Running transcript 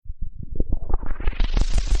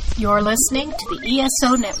You're listening to the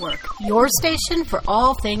ESO Network, your station for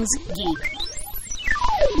all things geek.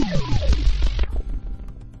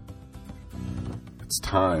 It's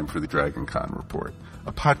time for the Dragon Con Report,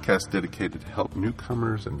 a podcast dedicated to help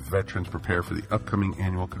newcomers and veterans prepare for the upcoming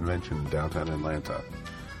annual convention in downtown Atlanta.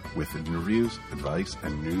 With interviews, advice,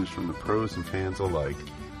 and news from the pros and fans alike.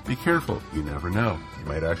 Be careful, you never know. You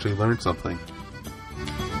might actually learn something.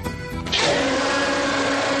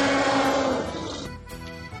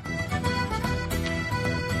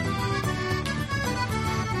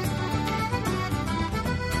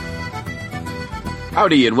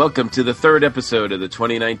 Howdy, and welcome to the third episode of the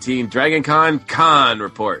 2019 Dragon Con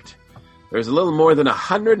Report. There's a little more than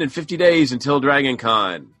 150 days until Dragon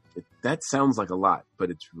Con. That sounds like a lot, but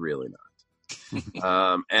it's really not.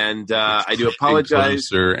 I do apologize.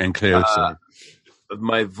 Closer and closer.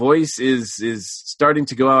 My voice is starting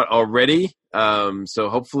to go out already. So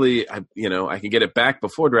hopefully, I can get it back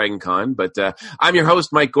before Dragon Con. But I'm your host,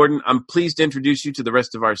 Mike Gordon. I'm pleased to introduce you to the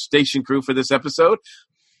rest of our station crew for this episode.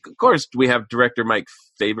 Of course, we have director Mike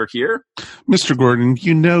Faber here. Mr. Gordon,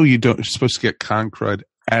 you're supposed to get con crud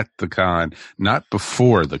at the con, not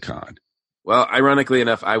before the con. Well, ironically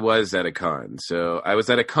enough, I was at a con. So I was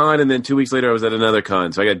at a con, and then 2 weeks later, I was at another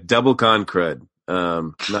con. So I got double con crud.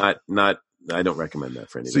 I don't recommend that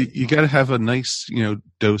for anybody. So you got to have a nice,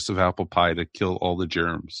 dose of apple pie to kill all the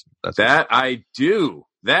germs. I do.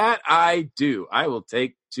 I will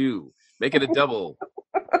take 2. Make it a double.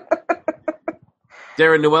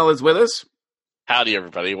 Darren Noel is with us. Howdy,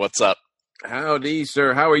 everybody. What's up? Howdy,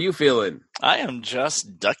 sir. How are you feeling? I am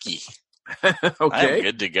just ducky. Okay. I am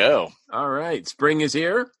good to go. All right. Spring is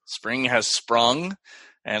here. Spring has sprung,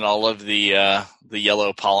 and all of the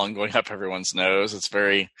yellow pollen going up everyone's nose. It's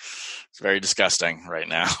very disgusting right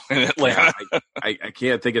now in Atlanta. I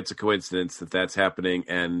can't think it's a coincidence that that's happening,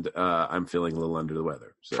 and I'm feeling a little under the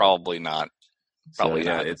weather. So. Probably not. Probably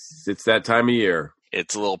not. It's that time of year.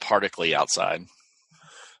 It's a little particly outside.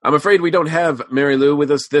 I'm afraid we don't have Mary Lou with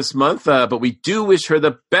us this month, but we do wish her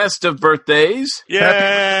the best of birthdays.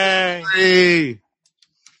 Yay!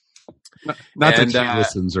 Not that she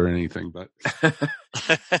listens or anything, but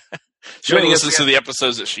she only listens to the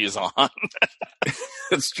episodes that she is on.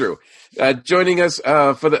 That's true. Joining us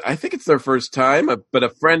I think it's their first time, but a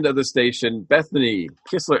friend of the station, Bethany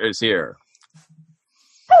Kissler, is here.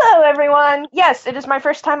 Hello, everyone. Yes, it is my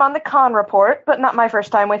first time on the con report, but not my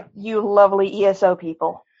first time with you lovely ESO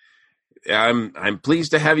people. I'm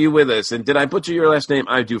pleased to have you with us. And did I butcher your last name?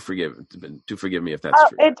 I do forgive me if that's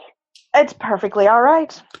true. It's perfectly all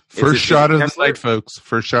right. First shot of the night, folks.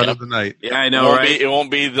 First shot of the night. Yeah, I know, right? It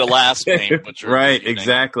won't be the last name butcher. Right,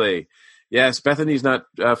 exactly. Yes, Bethany's not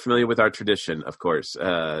familiar with our tradition, of course.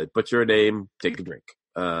 Butcher a name, take a drink.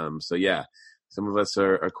 So yeah. Some of us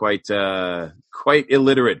are quite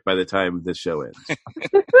illiterate by the time this show ends.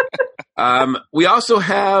 We also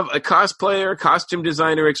have a cosplayer, costume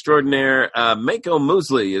designer extraordinaire. Mako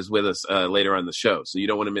Moosley is with us later on the show, so you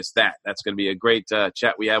don't want to miss that. That's going to be a great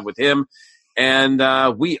chat we have with him. And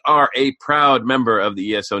we are a proud member of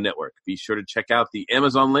the ESO Network. Be sure to check out the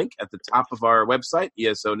Amazon link at the top of our website,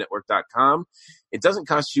 esonetwork.com. It doesn't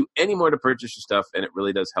cost you any more to purchase your stuff, and it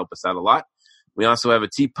really does help us out a lot. We also have a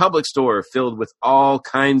TeePublic store filled with all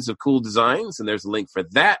kinds of cool designs, and there's a link for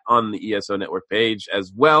that on the ESO Network page, as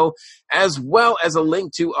well as a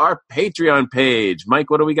link to our Patreon page. Mike,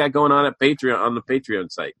 what do we got going on at Patreon on the Patreon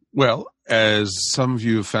site? Well, as some of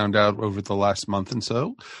you have found out over the last month and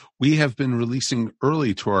so, we have been releasing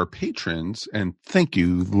early to our patrons, and thank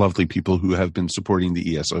you, lovely people who have been supporting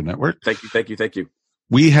the ESO Network. Thank you.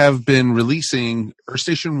 We have been releasing Earth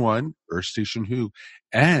Station 1, Earth Station Who,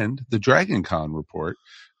 and the Dragon Con report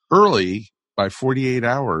early by 48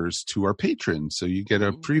 hours to our patrons. So you get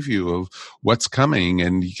a preview of what's coming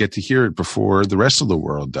and you get to hear it before the rest of the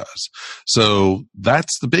world does. So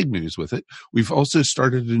that's the big news with it. We've also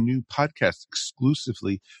started a new podcast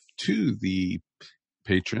exclusively to the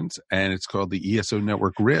patrons, and it's called the ESO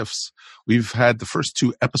Network Riffs. We've had the first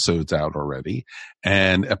 2 episodes out already,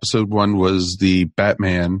 and episode 1 was the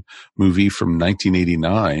Batman movie from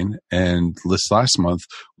 1989, and this last month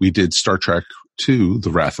we did Star Trek II, The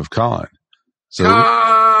Wrath of Khan. So,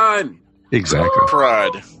 Khan! Exactly.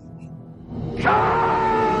 Pride.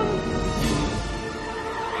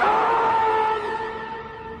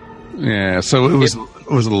 Yeah, so it was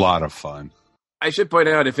a lot of fun. I should point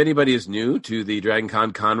out, if anybody is new to the Dragon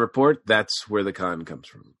Con Report, that's where the con comes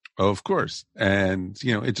from. Oh, of course. And,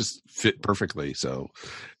 it just fit perfectly. So,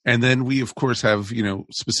 and then we, of course, have,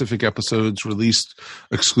 specific episodes released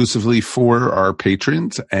exclusively for our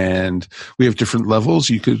patrons. And we have different levels.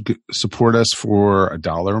 You could support us for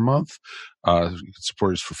 $1 a month. You can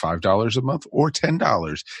support us for $5 a month or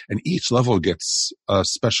 $10. And each level gets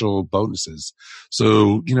special bonuses.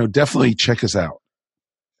 So, definitely check us out.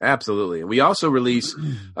 Absolutely. And we also release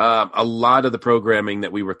a lot of the programming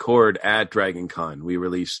that we record at Dragon Con. We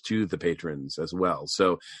release to the patrons as well.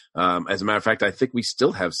 So, as a matter of fact, I think we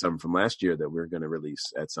still have some from last year that we're going to release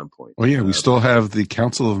at some point. Oh, yeah. We still have the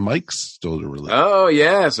Council of Mics still to release. Oh,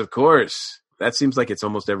 yes, of course. That seems like it's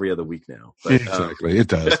almost every other week now. But, exactly. It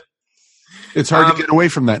does. It's hard to get away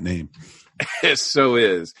from that name. It so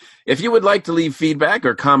is. If you would like to leave feedback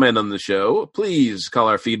or comment on the show, please call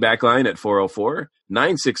our feedback line at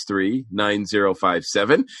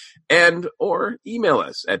 404-963-9057 or email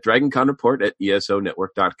us at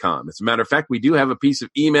dragonconreport@esonetwork.com. As a matter of fact, we do have a piece of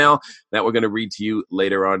email that we're going to read to you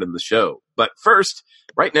later on in the show. But first,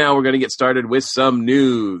 right now, we're going to get started with some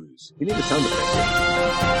news. We need a sound effect.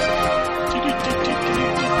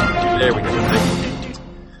 There we go.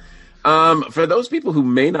 For those people who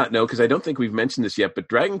may not know, because I don't think we've mentioned this yet, but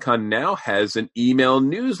DragonCon now has an email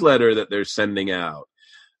newsletter that they're sending out.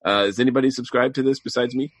 Is anybody subscribed to this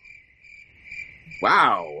besides me?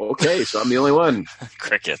 Wow. Okay, so I'm the only one.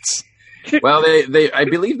 Crickets. Well, I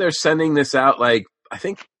believe they're sending this out I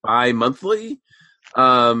think bi-monthly.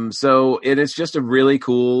 So it is just a really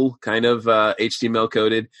cool kind of HTML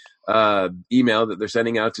coded email that they're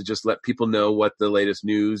sending out to just let people know what the latest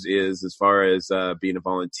news is as far as being a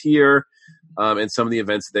volunteer and some of the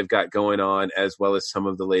events that they've got going on, as well as some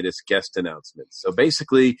of the latest guest announcements. So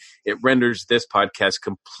basically, it renders this podcast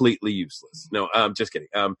completely useless. No, just kidding.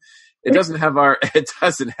 It doesn't have our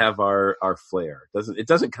flair. It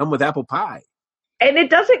doesn't come with apple pie, and it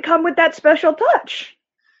doesn't come with that special touch.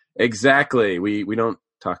 Exactly. We don't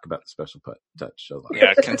talk about the special touch a lot.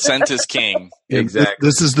 Yeah, consent is king. Exactly.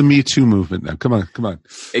 This is the Me Too movement now. Come on.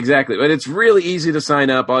 Exactly. But it's really easy to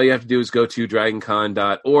sign up. All you have to do is go to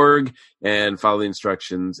dragoncon.org and follow the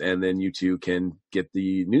instructions, and then you too can get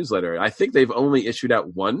the newsletter. I think they've only issued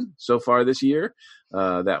out one so far this year.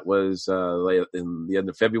 That was in the end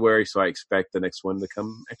of February, so I expect the next one to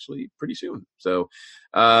come actually pretty soon. So,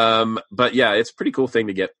 but yeah, it's a pretty cool thing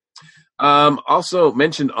to get. Also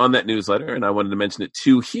mentioned on that newsletter, and I wanted to mention it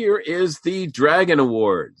too here, is the Dragon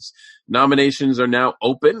Awards. Nominations are now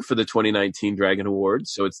open for the 2019 Dragon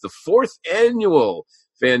Awards. So it's the 4th annual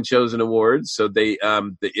Fan Chosen Awards. So they,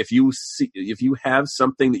 if you have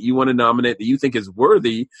something that you want to nominate that you think is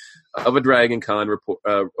worthy of a Dragon Con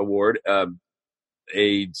award,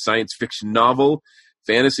 a science fiction novel,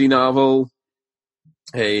 fantasy novel,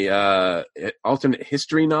 a alternate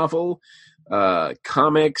history novel,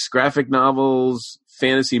 comics, graphic novels,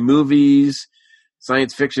 fantasy movies,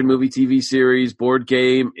 science fiction movie, TV series, board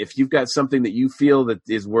game. If you've got something that you feel that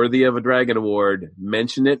is worthy of a Dragon Award,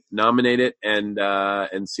 mention it, nominate it, and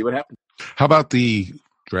see what happens. How about the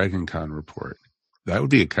Dragon Con report? That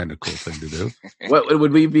would be a kind of cool thing to do. What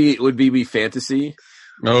would we be? Would we be fantasy?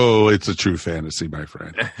 Oh, it's a true fantasy, my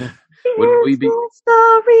friend. Would we be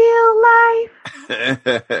the real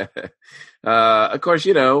life? Of course,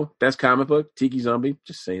 best comic book, Tiki Zombie.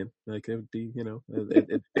 Just saying, it would be,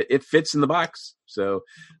 it fits in the box. So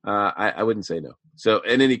I wouldn't say no. So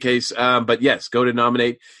in any case, but yes, go to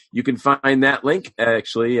nominate. You can find that link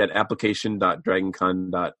actually at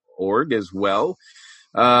application.dragoncon.org as well.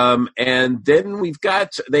 And then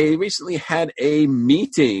they recently had a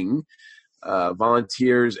meeting.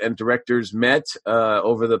 Volunteers and directors met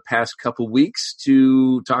over the past couple weeks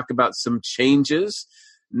to talk about some changes.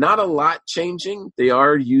 Not a lot changing. They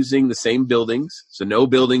are using the same buildings, so no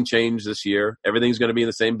building change this year. Everything's going to be in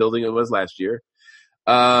the same building it was last year.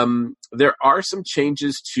 There are some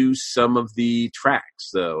changes to some of the tracks,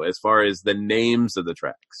 though, as far as the names of the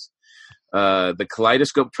tracks. The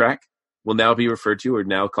Kaleidoscope track will now be referred to, or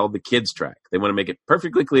now called the Kids track. They want to make it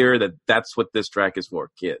perfectly clear that that's what this track is for,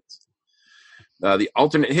 kids. The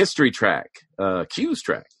alternate history track, Q's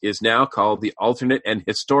track, is now called the alternate and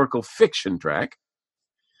historical fiction track.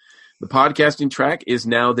 The podcasting track is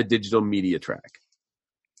now the digital media track.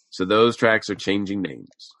 So those tracks are changing names.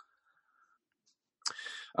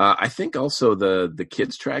 I think also the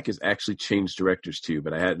kids track has actually changed directors too,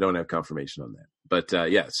 but I don't have confirmation on that. But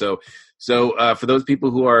yeah, so for those people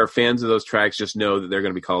who are fans of those tracks, just know that they're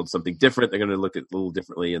going to be called something different. They're going to look at a little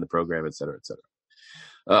differently in the program, et cetera, et cetera.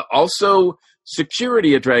 Also,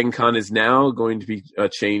 security at Dragon Con is now going to be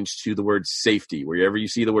changed to the word safety. Wherever you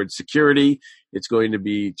see the word security, it's going to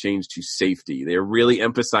be changed to safety. They're really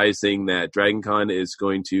emphasizing that Dragon Con is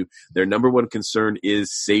their number one concern is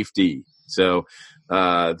safety. So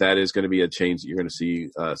that is going to be a change that you're going to see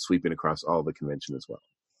sweeping across all the convention as well.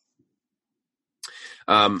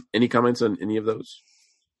 Any comments on any of those?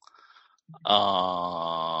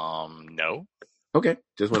 No. Okay,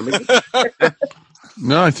 just want to make it.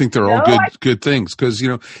 No, I think they're all good things because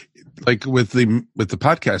like with the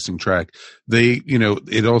podcasting track,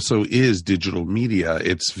 it also is digital media.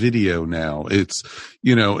 It's video now. It's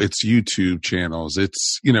it's YouTube channels.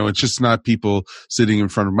 It's it's just not people sitting in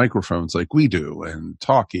front of microphones like we do and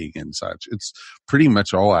talking and such. It's pretty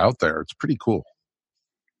much all out there. It's pretty cool.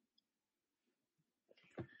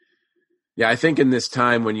 Yeah, I think in this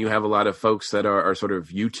time when you have a lot of folks that are sort of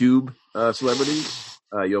YouTube celebrities,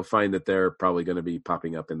 you'll find that they're probably going to be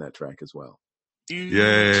popping up in that track as well.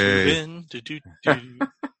 Yay!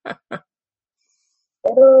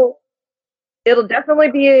 It'll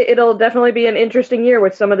definitely be an interesting year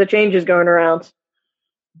with some of the changes going around.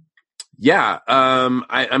 Yeah,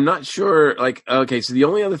 I'm not sure. Okay, so the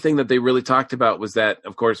only other thing that they really talked about was that,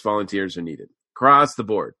 of course, volunteers are needed across the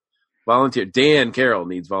board. Dan Carroll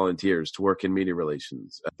needs volunteers to work in media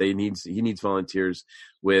relations. He needs volunteers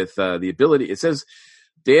with the ability. It says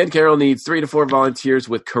Dan Carroll needs 3 to 4 volunteers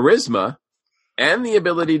with charisma and the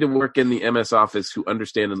ability to work in the MS office who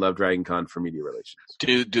understand and love Dragon Con for media relations.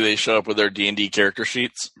 Do they show up with their D&D character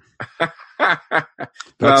sheets?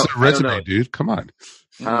 That's a resume, dude. Come on.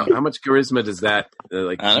 How much charisma does that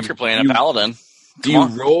if you're playing a paladin. Do you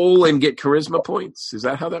roll and get charisma points? Is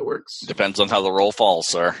that how that works? Depends on how the roll falls,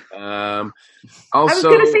 sir. Also, I was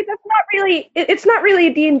going to say that's not really. It's not really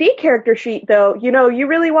a D&D character sheet, though. You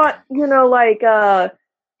really want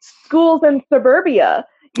schools in suburbia.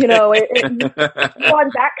 You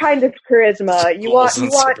want that kind of charisma. You want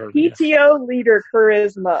PTO leader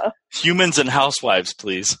charisma. Humans and housewives,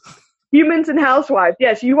 please. Humans and housewives.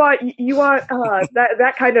 Yes, you want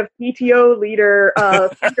that kind of PTO leader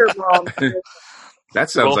leader mom. That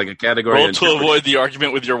sounds like a category. Roll to avoid the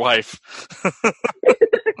argument with your wife.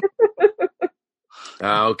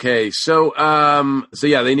 Okay, so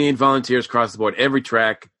yeah, they need volunteers across the board. Every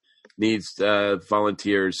track needs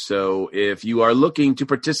volunteers. So if you are looking to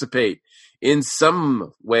participate in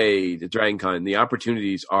some way to Dragon Con, the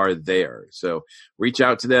opportunities are there. So reach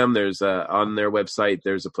out to them. There's on their website,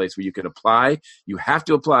 there's a place where you can apply. You have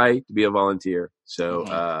to apply to be a volunteer. So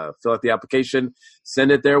fill out the application,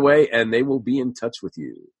 send it their way, and they will be in touch with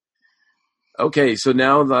you. Okay, so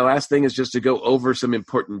now the last thing is just to go over some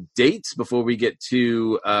important dates before we get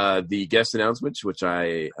to the guest announcements, which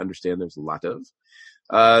I understand there's a lot of.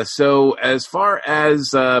 So as far as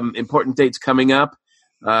important dates coming up,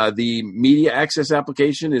 the media access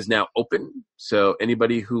application is now open. So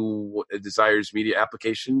anybody who desires media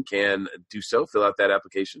application can do so, fill out that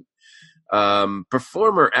application.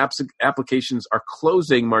 Performer applications are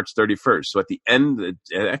closing March 31st. So at the end,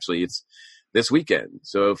 actually it's this weekend.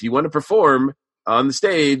 So if you want to perform on the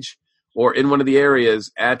stage or in one of the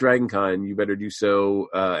areas at Dragon Con, you better do so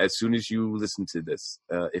as soon as you listen to this,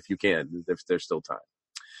 if you can, if there's still time.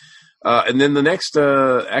 And then the next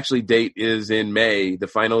date is in May. The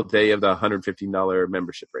final day of the $115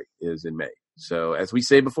 membership rate is in May. So as we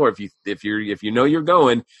say before, if you know you're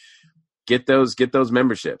going, get those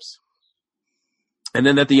memberships. And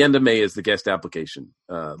then at the end of May is the guest application,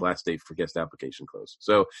 last date for guest application close.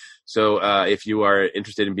 So if you are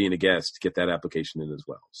interested in being a guest, get that application in as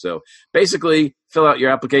well. So basically, fill out your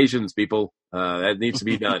applications, people. That needs to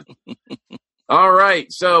be done. All right,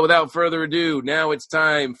 so without further ado, now it's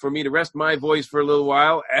time for me to rest my voice for a little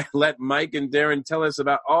while and let Mike and Darren tell us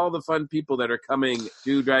about all the fun people that are coming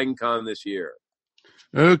to Dragon Con this year.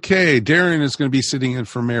 Okay, Darren is going to be sitting in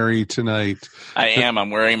for Mary tonight. I am. I'm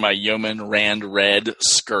wearing my Yeoman Rand red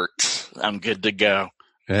skirt. I'm good to go.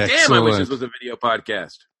 Excellent. Damn, I wish this was a video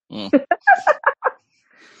podcast.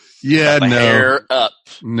 Yeah, no. Hair up.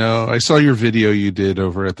 No, I saw your video you did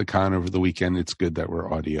over at the con over the weekend. It's good that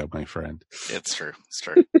we're audio, my friend. It's true.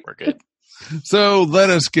 We're good. So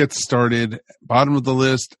let us get started. Bottom of the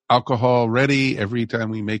list, alcohol ready. Every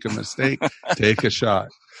time we make a mistake, take a shot.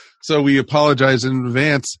 So we apologize in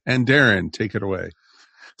advance. And Darren, take it away.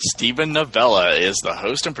 Steven Novella is the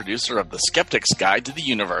host and producer of The Skeptic's Guide to the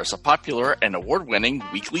Universe, a popular and award-winning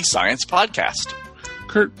weekly science podcast.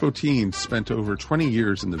 Kurt Bottin spent over 20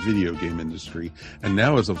 years in the video game industry and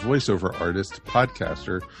now is a voiceover artist,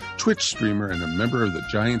 podcaster, Twitch streamer, and a member of the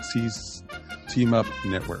Giant Seas Team Up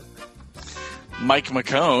Network. Mike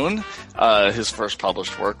McCone His first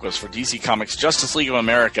published work was for DC Comics' Justice League of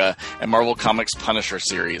America and Marvel Comics' Punisher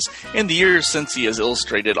series. In the years since, he has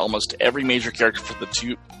illustrated almost every major character for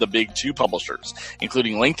the big two publishers,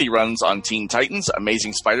 including lengthy runs on Teen Titans,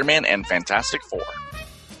 Amazing Spider-Man, and Fantastic Four.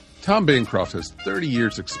 Tom Bancroft has 30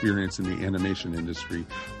 years' experience in the animation industry,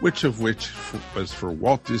 which was for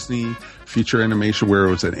Walt Disney Feature Animation, where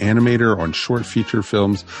it was an animator on short feature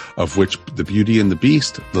films, of which The Beauty and the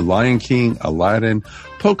Beast, The Lion King, Aladdin,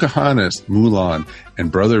 Pocahontas, Mulan,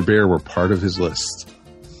 and Brother Bear were part of his list.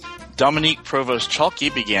 Dominique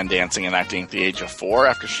Provost-Chalky began dancing and acting at the age of 4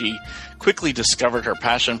 after she quickly discovered her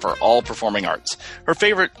passion for all performing arts. Her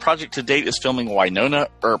favorite project to date is filming Wynonna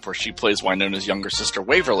Earp, where she plays Wynona's younger sister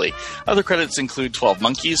Waverly. Other credits include 12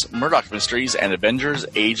 Monkeys, Murdoch Mysteries, and Avengers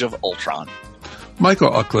Age of Ultron.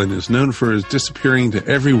 Michael Ucklin is known for his disappearing to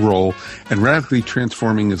every role and radically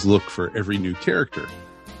transforming his look for every new character.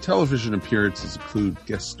 Television appearances include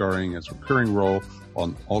guest starring as recurring role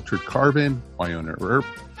on Altered Carbon, Wynonna Earp,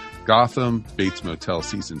 Gotham, Bates Motel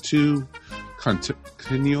Season 2,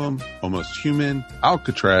 Continuum, Almost Human,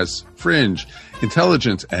 Alcatraz, Fringe,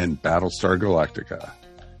 Intelligence, and Battlestar Galactica.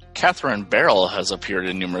 Catherine Barrell has appeared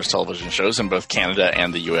in numerous television shows in both Canada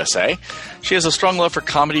and the USA. She has a strong love for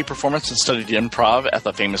comedy performance and studied improv at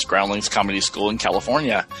the famous Groundlings Comedy School in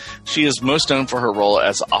California. She is most known for her role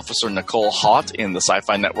as Officer Nicole Haught in the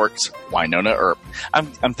Sci-Fi Network's Wynonna Earp.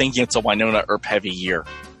 I'm thinking it's a Wynonna Earp heavy year.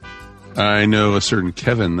 I know a certain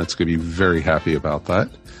Kevin that's going to be very happy about that.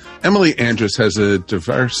 Emily Andrus has a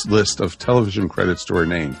diverse list of television credits to her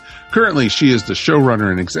name. Currently, she is the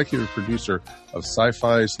showrunner and executive producer of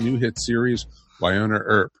Sci-Fi's new hit series, Wynonna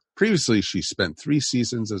Earp. Previously, she spent 3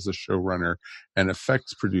 seasons as a showrunner and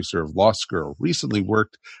effects producer of Lost Girl. Recently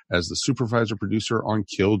worked as the supervisor producer on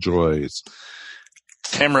Killjoys.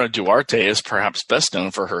 Tamara Duarte is perhaps best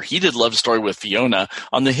known for her heated love story with Fiona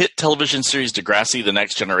on the hit television series Degrassi: The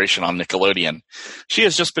Next Generation on Nickelodeon. She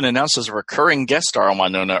has just been announced as a recurring guest star on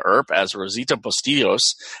Wynonna Earp as Rosita Bustillos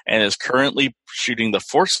and is currently shooting the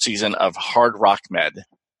 4th season of Hard Rock Med.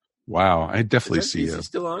 Wow, I definitely see a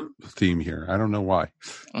still on? theme here. I don't know why.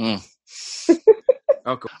 Oh,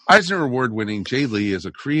 cool. Eisner Award-winning Jay Lee is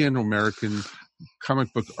a Korean-American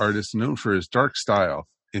comic book artist known for his dark style.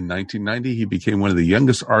 In 1990, he became one of the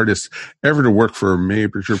youngest artists ever to work for a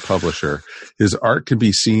major publisher. His art can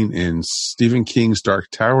be seen in Stephen King's Dark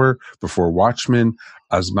Tower, Before Watchmen,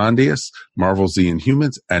 Ozymandias, Marvel's The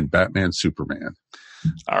Inhumans, and Batman Superman.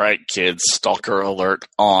 All right, kids, stalker alert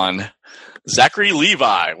on. Zachary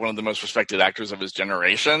Levi, one of the most respected actors of his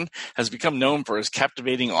generation, has become known for his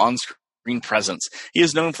captivating on-screen presence. He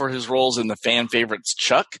is known for his roles in the fan favorites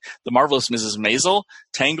Chuck, The Marvelous Mrs. Maisel,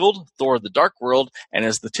 Tangled, Thor: The Dark World, and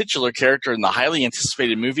as the titular character in the highly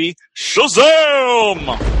anticipated movie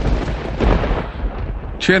Shazam!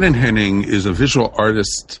 Shannon Henning is a visual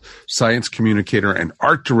artist, science communicator, and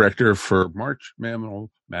art director for March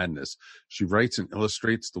Mammal Madness. She writes and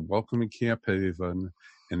illustrates the Welcoming Camp Haven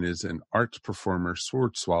and is an art performer,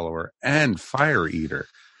 sword swallower, and fire eater.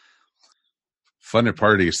 Fun at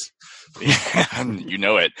parties. You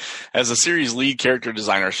know it. As a series lead character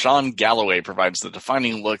designer, Sean Galloway provides the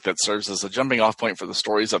defining look that serves as a jumping-off point for the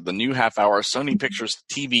stories of the new half-hour Sony Pictures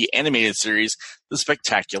TV animated series, The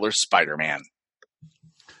Spectacular Spider-Man.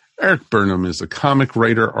 Eric Burnham is a comic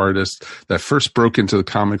writer-artist that first broke into the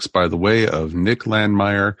comics by the way of Nick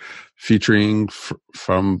Landmeyer, featuring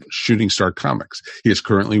from Shooting Star Comics. He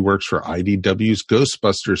currently works for IDW's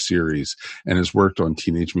Ghostbusters series and has worked on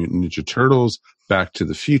Teenage Mutant Ninja Turtles, Back to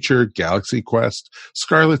the Future, Galaxy Quest,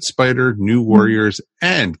 Scarlet Spider, New Warriors,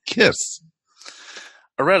 and Kiss.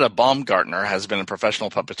 Aretta Baumgartner has been a professional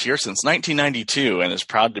puppeteer since 1992 and is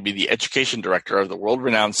proud to be the education director of the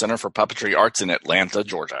world-renowned Center for Puppetry Arts in Atlanta,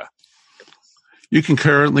 Georgia. You can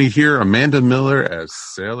currently hear Amanda Miller as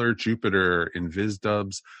Sailor Jupiter in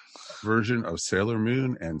VizDub's version of Sailor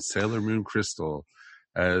Moon and Sailor Moon Crystal,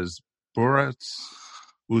 as Borat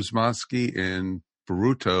Uzmansky in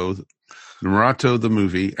Naruto the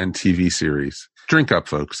movie and TV series. Drink up,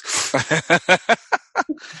 folks.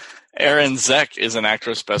 Erin Zeck is an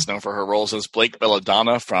actress best known for her roles as Blake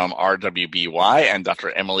Belladonna from RWBY and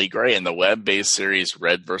Dr. Emily Gray in the web-based series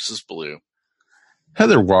Red vs. Blue.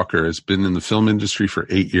 Heather Walker has been in the film industry for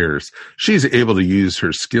 8 years. She's able to use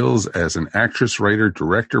her skills as an actress, writer,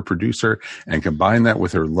 director, producer, and combine that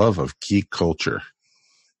with her love of geek culture.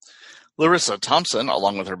 Larissa Thompson,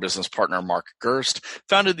 along with her business partner Mark Gerst,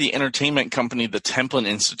 founded the entertainment company The Templin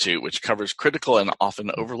Institute, which covers critical and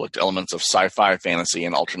often overlooked elements of sci-fi, fantasy,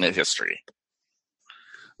 and alternate history.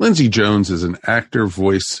 Lindsay Jones is an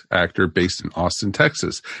voice actor based in Austin,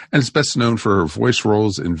 Texas, and is best known for her voice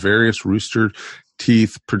roles in various Rooster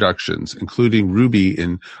Teeth Productions, including Ruby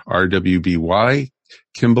in RWBY,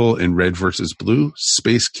 Kimball in Red vs. Blue,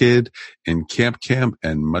 Space Kid in Camp Camp,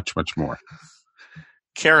 and much, much more.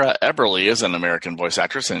 Kara Eberly is an American voice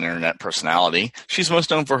actress and internet personality. She's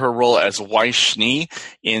most known for her role as Weiss Schnee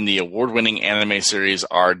in the award-winning anime series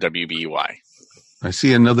RWBY. I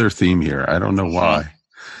see another theme here. I don't know why.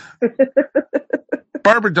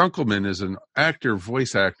 Barbara Dunkelman is an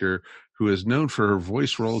voice actor, who is known for her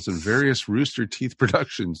voice roles in various Rooster Teeth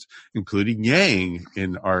productions, including Yang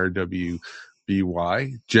in RWBY,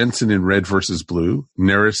 Jensen in Red vs. Blue,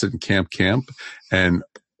 Neris in Camp Camp, and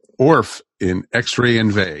Orf in X-Ray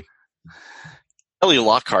and Vey. Ellie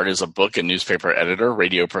Lockhart is a book and newspaper editor,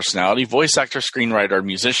 radio personality, voice actor, screenwriter,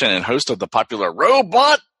 musician, and host of the popular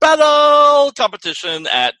Robot Battle competition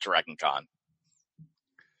at DragonCon.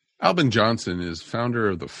 Albin Johnson is founder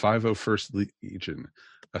of the 501st Legion,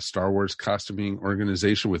 a Star Wars costuming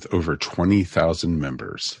organization with over 20,000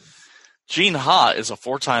 members. Gene Ha is a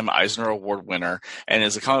 4-time Eisner Award winner and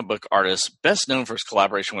is a comic book artist best known for his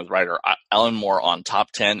collaboration with writer Alan Moore on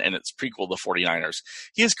Top 10 and its prequel, The 49ers.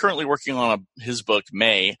 He is currently working on his book,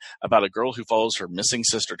 May, about a girl who follows her missing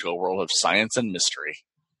sister to a world of science and mystery.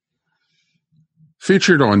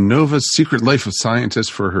 Featured on Nova's Secret Life of Scientists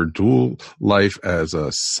for her dual life as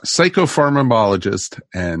a psychopharmacologist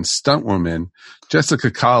and stuntwoman,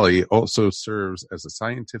 Jessica Colley also serves as a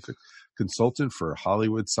scientific consultant for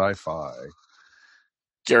Hollywood Sci-Fi.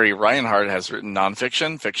 Gary Reinhardt has written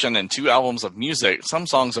nonfiction, fiction, and 2 albums of music, some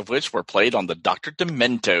songs of which were played on the Dr.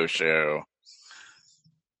 Demento show.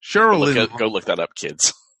 Go look that up,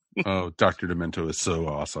 kids. Oh, Dr. Demento is so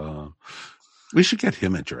awesome. We should get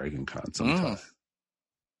him at DragonCon sometime.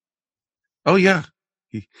 Oh, yeah.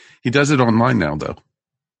 He does it online now, though.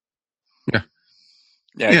 Yeah.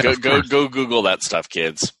 Yeah, go Google that stuff,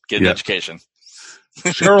 kids. Get an education.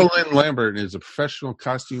 Cheryl Lynn Lambert is a professional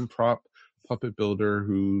costume prop puppet builder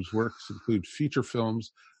whose works include feature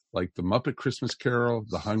films like The Muppet Christmas Carol,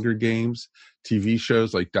 The Hunger Games, TV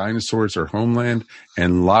shows like Dinosaurs or Homeland,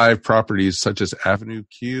 and live properties such as Avenue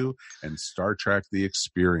Q and Star Trek The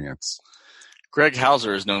Experience. Greg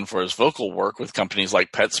Hauser is known for his vocal work with companies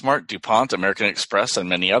like PetSmart, DuPont, American Express, and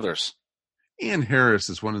many others. Ian Harris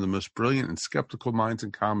is one of the most brilliant and skeptical minds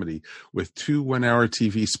in comedy, with 2 one-hour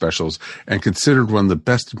TV specials, and considered one of the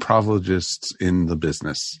best improvisations in the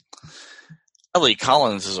business. Ellie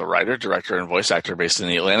Collins is a writer, director, and voice actor based in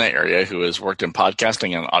the Atlanta area who has worked in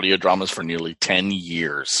podcasting and audio dramas for nearly 10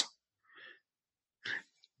 years.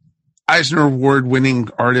 Eisner Award-winning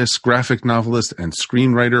artist, graphic novelist, and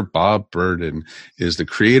screenwriter Bob Burden is the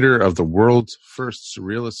creator of the world's first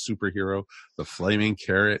surrealist superhero, the Flaming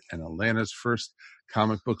Carrot, and Atlanta's first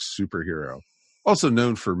comic book superhero. Also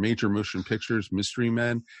known for major motion pictures, Mystery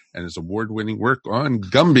Men, and his award-winning work on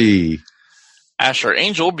Gumby. Asher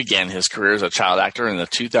Angel began his career as a child actor in the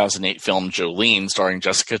 2008 film Jolene, starring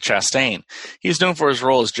Jessica Chastain. He is known for his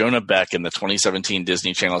role as Jonah Beck in the 2017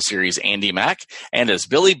 Disney Channel series Andy Mack, and as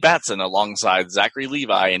Billy Batson alongside Zachary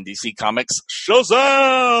Levi in DC Comics'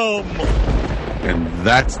 Shazam! And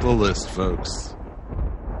that's the list, folks.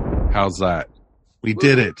 How's that? We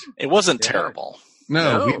did it. It wasn't terrible.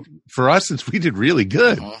 No. For us, we did really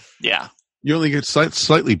good. Yeah. You only get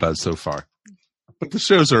slightly buzzed so far. But the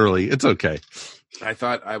show's early. It's okay. I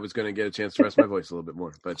thought I was going to get a chance to rest my voice a little bit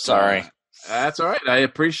more, but sorry. That's all right. I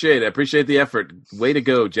appreciate it. I appreciate the effort. Way to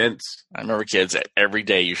go, gents. I remember, kids, every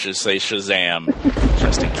day you should say Shazam,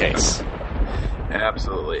 just in case.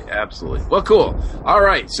 Absolutely. Well, cool. All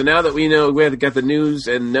right. So now that we know we have got the news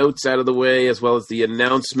and notes out of the way, as well as the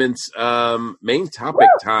announcements, main topic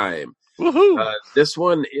time. Woohoo! This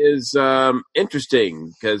one is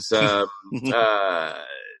interesting because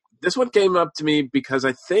this one came up to me because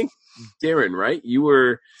I think, Darren, right? You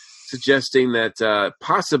were suggesting that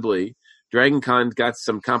possibly DragonCon got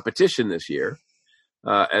some competition this year,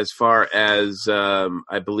 as far as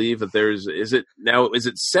I believe that is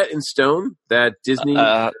it set in stone that Disney?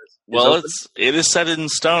 Well, it is set in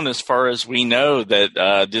stone as far as we know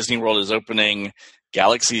that Disney World is opening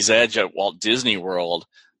Galaxy's Edge at Walt Disney World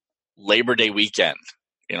Labor Day weekend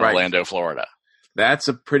in Orlando, Florida. That's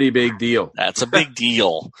a pretty big deal. That's a big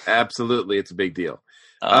deal. Absolutely, it's a big deal.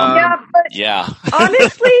 Yeah.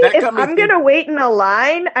 Honestly, if I'm going to wait in a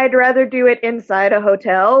line, I'd rather do it inside a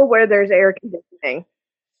hotel where there's air conditioning.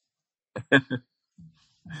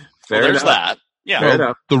 There's that. Yeah.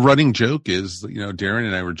 Well, the running joke is, Darren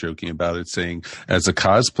and I were joking about it, saying as a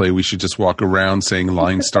cosplay, we should just walk around saying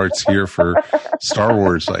line starts here for Star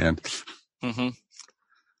Wars Land. Mm-hmm.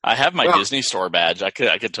 I have my Disney Store badge. I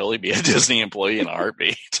could totally be a Disney employee in a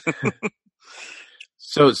heartbeat.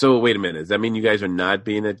 So wait a minute. Does that mean you guys are not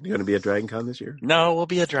going to be at Dragon Con this year? No, we'll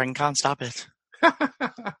be at Dragon Con. Stop it.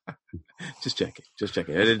 Just checking.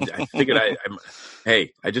 I figured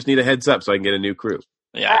hey, I just need a heads up so I can get a new crew.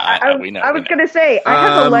 Yeah, we know. I was going to say, I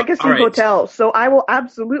have a Legacy hotel, so I will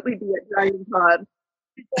absolutely be at Dragon Con.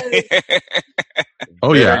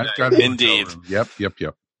 Oh, yeah. Indeed. Yep.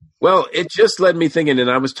 Well, it just led me thinking,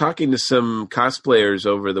 and I was talking to some cosplayers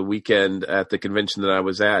over the weekend at the convention that I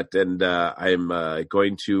was at, and I'm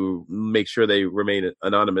going to make sure they remain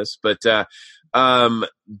anonymous. But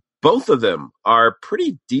both of them are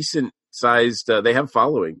pretty decent sized. They have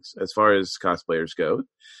followings as far as cosplayers go.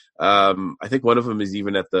 I think one of them is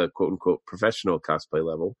even at the quote unquote professional cosplay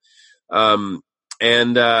level. And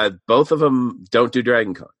both of them don't do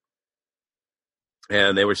Dragon Con.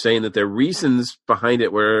 And they were saying that their reasons behind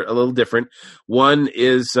it were a little different. One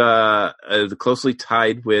is closely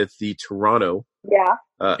tied with the Toronto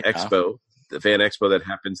Expo, the fan expo that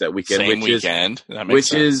happens that weekend.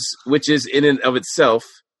 Which is in and of itself,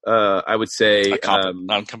 I would say,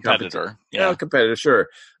 non-competitor. Competitor, sure.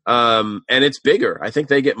 And it's bigger. I think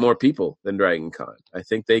they get more people than Dragon Con. I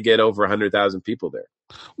think they get over 100,000 people there.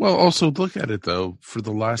 Well, also look at it though. For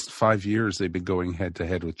the last 5 years, they've been going head to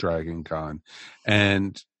head with Dragon Con,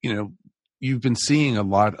 and you've been seeing a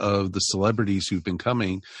lot of the celebrities who've been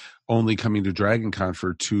only coming to Dragon Con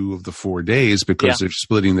for 2 of the 4 days because they're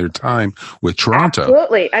splitting their time with Toronto.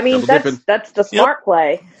 Absolutely. I mean, that's the smart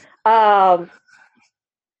play.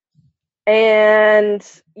 And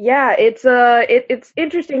yeah, it's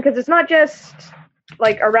interesting because it's not just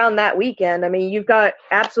like around that weekend. I mean, you've got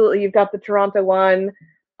the Toronto one,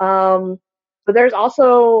 but there's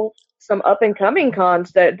also some up and coming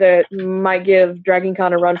cons that might give Dragon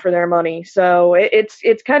Con a run for their money. So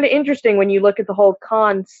it's kind of interesting when you look at the whole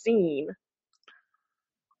con scene.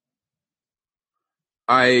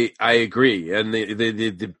 I agree, and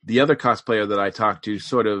the other cosplayer that I talked to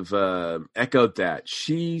sort of echoed that.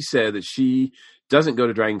 She said that she doesn't go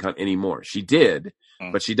to Dragon Con anymore. She did,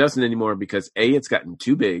 but she doesn't anymore because it's gotten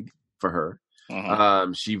too big for her.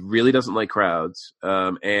 She really doesn't like crowds,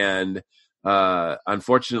 and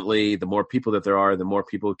unfortunately, the more people that there are, the more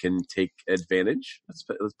people can take advantage. Let's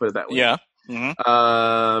put it that way. Yeah.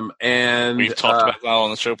 And we've talked about that on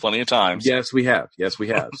the show plenty of times. Yes, we have.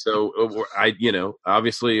 So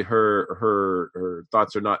obviously her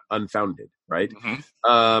thoughts are not unfounded, right?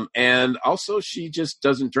 And also she just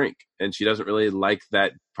doesn't drink, and she doesn't really like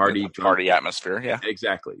that party atmosphere. Yeah,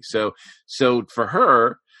 exactly. So for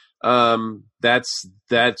her, that's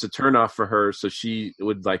a turnoff for her. So she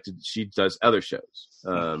does other shows.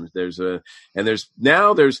 There's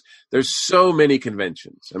so many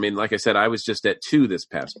conventions. I mean, like I said, I was just at 2 this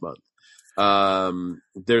past month.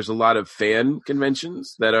 There's a lot of fan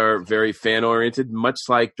conventions that are very fan oriented, much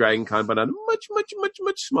like Dragon Con, but on a much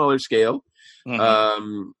smaller scale.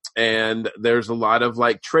 And there's a lot of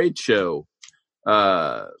like trade show,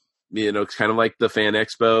 kind of like the Fan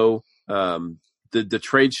Expo, the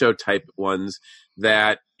trade show type ones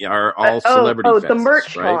that are all celebrity fests, the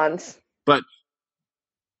merch cons. But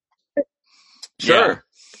sure.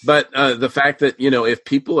 But the fact that, if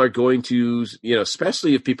people are going to,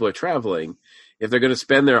 especially if people are traveling, if they're going to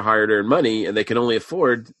spend their hard-earned money and they can only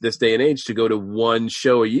afford this day and age to go to one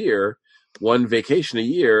show a year, one vacation a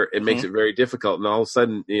year, it makes it very difficult. And all of a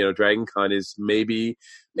sudden, Dragon Con is maybe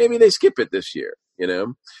they skip it this year.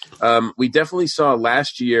 We definitely saw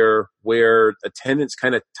last year where attendance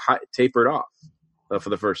kind of tapered off for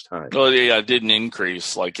the first time. Well, yeah, it didn't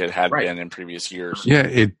increase like it had been in previous years. Yeah,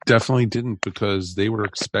 it definitely didn't, because they were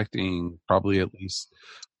expecting probably at least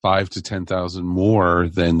 5,000 to 10,000 more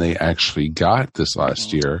than they actually got this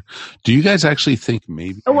last year. Do you guys actually think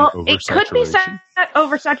maybe it could be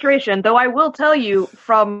oversaturation? Though I will tell you,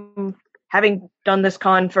 from having done this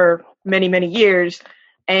con for many, many years,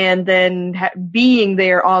 and then being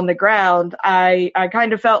there on the ground, I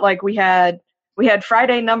kind of felt like we had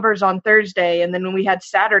Friday numbers on Thursday, and then we had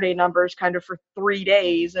Saturday numbers kind of for 3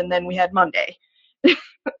 days, and then we had Monday.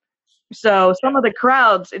 So some of the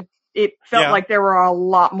crowds, it felt like there were a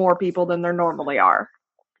lot more people than there normally are.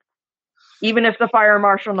 Even if the fire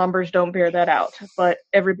marshal numbers don't bear that out. But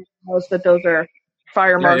everybody knows that those are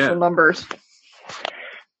fire marshal numbers.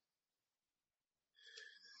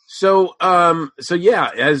 So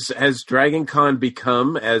has Dragon Con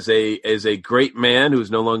become, as a great man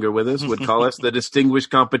who's no longer with us would call us, the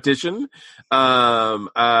distinguished competition?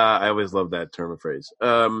 I always love that term of phrase.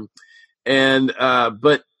 But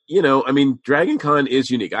I mean, Dragon Con is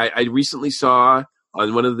unique. I recently saw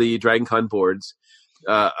on one of the Dragon Con boards,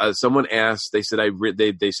 someone asked. They said,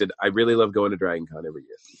 they said, I really love going to Dragon Con every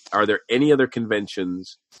year. Are there any other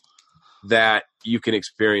conventions that you can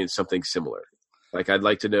experience something similar. Like, I'd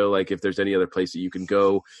like to know, like, if there's any other place that you can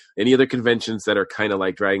go, any other conventions that are kind of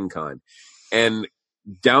like Dragon Con. And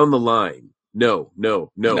down the line, no.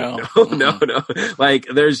 Like,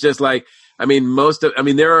 there's just like,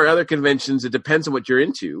 there are other conventions. It depends on what you're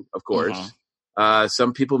into, of course.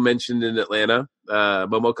 Some people mentioned in Atlanta,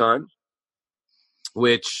 MomoCon,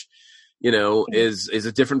 which, is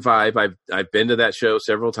a different vibe. I've been to that show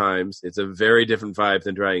several times. It's a very different vibe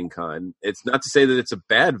than Dragon Con. It's not to say that it's a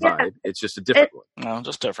bad vibe. It's just a different one. No,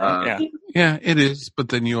 just different. Yeah, it is. But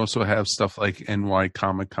then you also have stuff like NY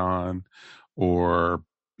Comic Con, or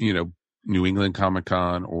New England Comic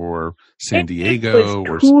Con, or San Diego,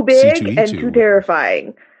 or too big C2E2. and too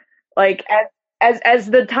terrifying. Like, as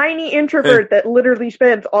the tiny introvert that literally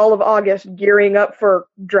spends all of August gearing up for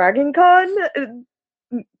Dragon Con,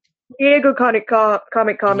 Diego Comic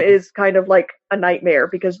Con is kind of like a nightmare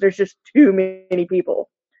because there's just too many people.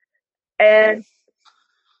 And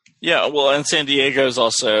and San Diego's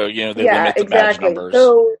also, they limit the badge numbers.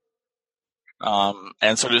 So,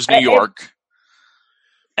 and so does New York.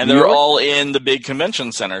 And they're all in the big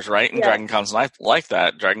convention centers, right? And Dragon Con's like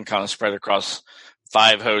that. Dragon Con is spread across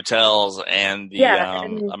 5 hotels and the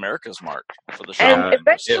America's Mart for the show. And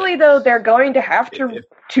eventually, though, they're going to have to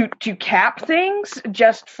cap things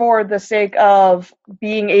just for the sake of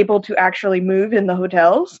being able to actually move in the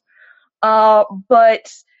hotels. But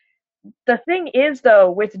the thing is, though,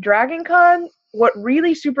 with Dragon Con, what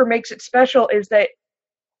really super makes it special is that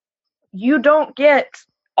you don't get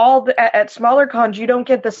at smaller cons, you don't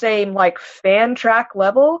get the same like fan track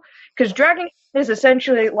level, because Dragon is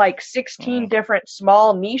essentially like 16 different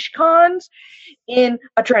small niche cons in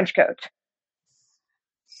a trench coat.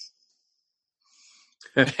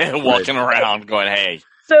 And walking around going, hey,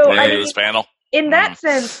 so this panel. In that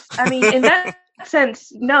sense,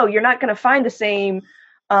 no, you're not going to find the same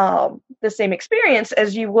experience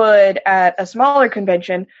as you would at a smaller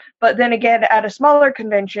convention. But then again, at a smaller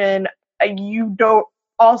convention, you don't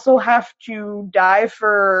also have to dive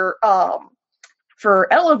for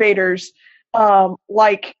elevators,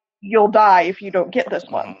 like you'll die if you don't get this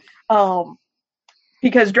one.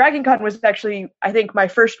 Because Dragon Con was actually, I think, my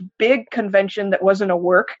first big convention that wasn't a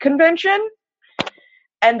work convention.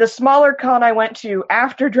 And the smaller con I went to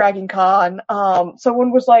after Dragon Con,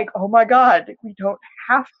 someone was like, oh my god, we don't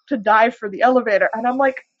have to dive for the elevator. And I'm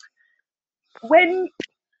like, when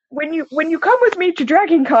you come with me to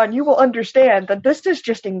Dragon Con, you will understand that this is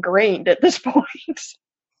just ingrained at this point.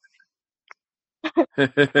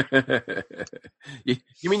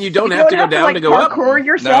 You mean you don't have to go down to go up? Parkour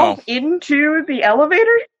yourself into the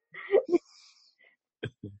elevator?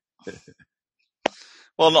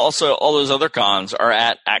 Well, and also all those other cons are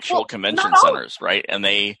at actual convention centers, right? And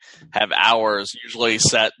they have hours usually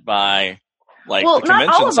set by the convention center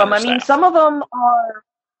not all of them. staff. I mean, some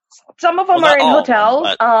of them are in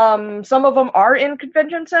hotels. Some of them are in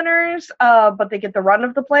convention centers, but they get the run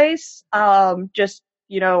of the place. Just,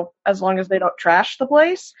 as long as they don't trash the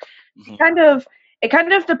place. Mm-hmm. It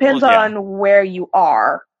kind of depends on where you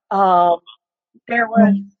are. There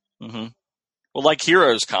was. Mm-hmm. Well, like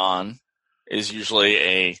Heroes Con is usually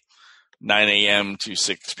a 9 a.m. to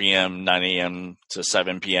 6 p.m., 9 a.m. to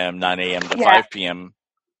 7 p.m., 9 a.m. to 5 p.m.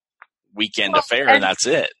 weekend affair, and that's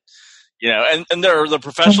it. And the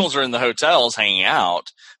professionals are in the hotels hanging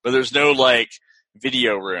out, but there's no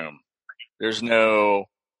video room. There's no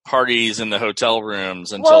parties in the hotel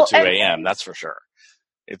rooms until 2 a.m. That's for sure.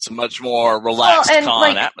 It's a much more relaxed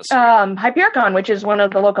con atmosphere. HyperionCon, which is one of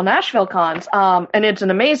the local Nashville cons, and it's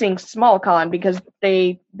an amazing small con because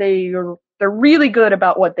they're really good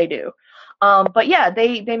about what they do. But yeah,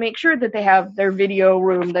 they make sure that they have their video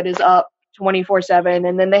room that is up 24/7,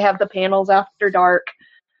 and then they have the panels after dark.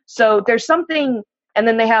 So there's something, and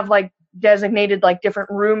then they have designated different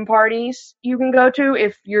room parties you can go to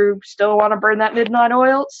if you still want to burn that midnight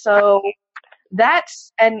oil. So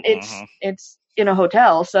it's in a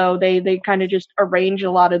hotel, so they kind of just arrange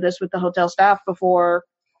a lot of this with the hotel staff before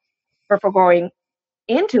going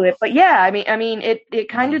into it. But yeah, I mean it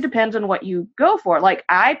kind of depends on what you go for. Like,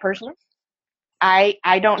 I personally,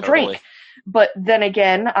 I don't drink, but then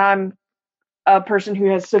again, I'm a person who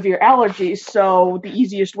has severe allergies, so the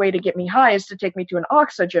easiest way to get me high is to take me to an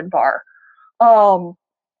oxygen bar.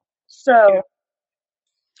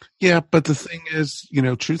 Yeah, but the thing is,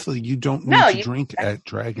 truthfully, you don't need to drink at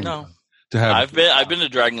Dragon. No. To have I've been to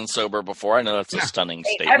Dragon sober before. I know that's a stunning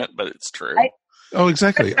statement, but it's true.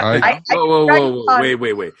 Exactly. Whoa!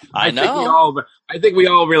 Wait! I think we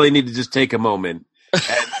all really need to just take a moment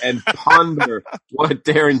and ponder what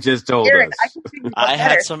Darren just told us. I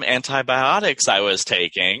had some antibiotics I was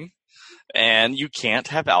taking, And you can't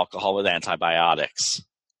have alcohol with antibiotics.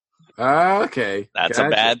 Okay. That's Gotcha.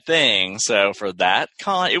 a bad thing. So for that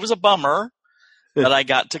con, it was a bummer that I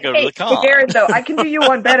got to go to the con. Hey, Darren, though, I can do you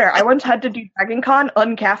one better. I once had to do Dragon Con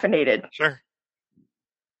uncaffeinated. Sure.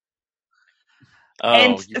 Oh,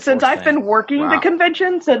 And since I've been working the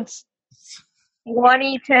convention since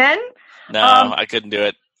 2010. No, I couldn't do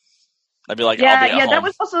it. I'd be like, I'll be at home. That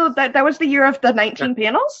was also that was the year of the 19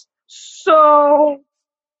 panels. So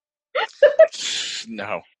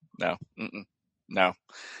no.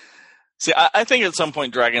 See, I think at some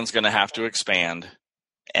point Dragon's going to have to expand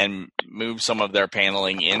and move some of their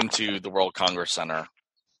paneling into the World Congress Center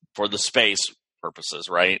for the space purposes,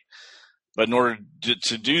 right? But in order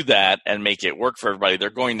to do that and make it work for everybody, they're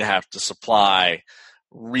going to have to supply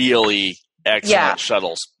really excellent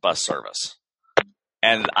shuttle bus service.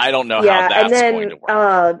 And I don't know how that's going to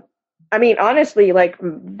work. I mean, honestly, like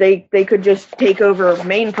they could just take over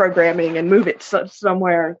main programming and move it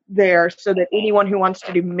somewhere there so that anyone who wants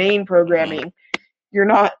to do main programming, you're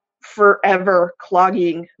not forever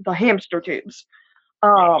clogging the hamster tubes.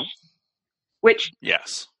 Which,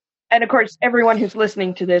 yes. And of course, everyone who's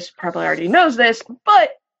listening to this probably already knows this,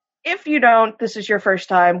 but if you don't, this is your first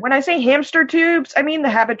time. When I say hamster tubes, I mean the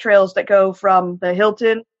habit trails that go from the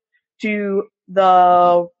Hilton to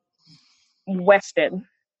the Westin.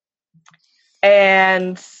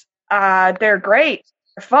 And they're great,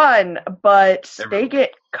 they're fun, but they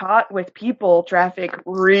get caught with people traffic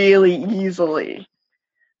really easily.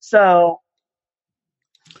 So,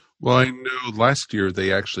 well, I know last year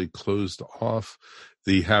they actually closed off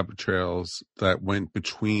the habit trails that went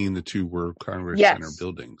between the two World Congress Center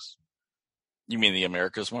buildings. You mean the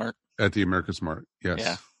America's Mart? At the America's Mart,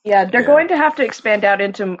 yes. Yeah, they're going to have to expand out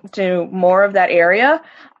into more of that area.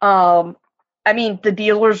 I mean, the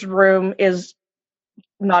dealer's room is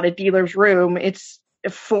not a dealer's room. It's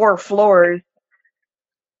 4 floors.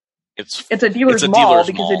 It's a dealer's mall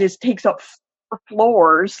because it takes up 4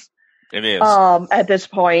 floors. It is. At this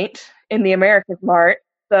point in the America's Mart.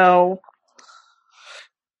 So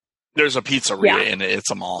there's a pizzeria in it.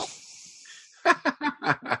 It's a mall.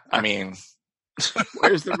 I mean,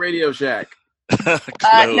 where's the Radio Shack?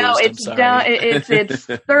 No, it's down. It's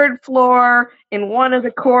 3rd floor in one of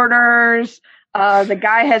the corners. The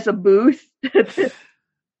guy has a booth.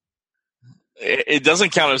 It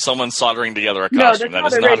doesn't count as someone soldering together a costume. That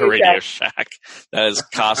is not a Radio Shack. That is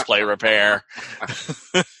cosplay repair.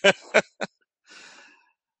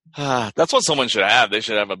 That's what someone should have. They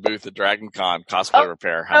should have a booth at Dragon Con, cosplay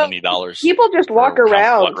repair. How many dollars? People just walk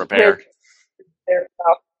around. What repair?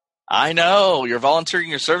 I know. You're volunteering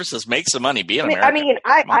your services. Make some money. Be an American. I mean,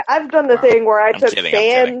 I've done the thing where I took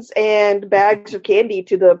fans and bags of candy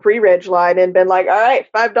to the pre-reg line and been like, all right,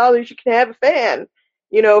 $5, you can have a fan.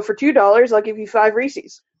 You know, for $2, I'll give you 5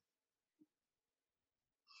 Reese's.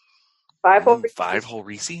 5 whole Reese's. 5 whole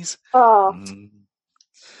Reese's? All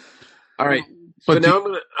right. So now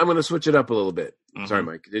I'm gonna switch it up a little bit. Mm-hmm. Sorry,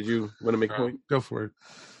 Mike. Did you want to make a point? Go for it.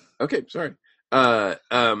 Okay, sorry. I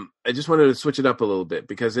just wanted to switch it up a little bit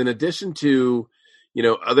because in addition to,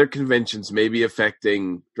 other conventions maybe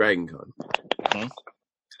affecting Dragon Con,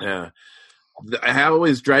 how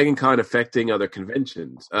is Dragon Con affecting other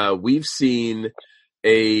conventions? We've seen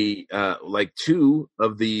 2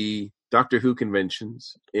 of the Doctor Who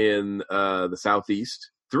conventions in the Southeast,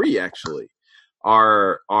 3 actually,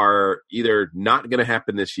 are either not going to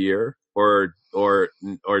happen this year or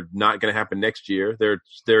not going to happen next year.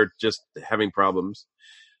 They're just having problems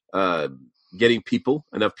getting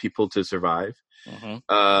enough people to survive.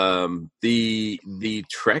 Mm-hmm. The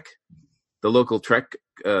Trek, the local Trek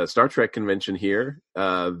Star Trek convention here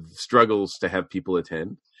struggles to have people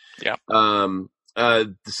attend. Yeah.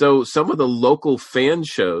 So some of the local fan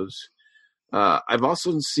shows. I've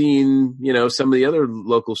also seen, some of the other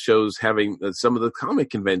local shows having some of the comic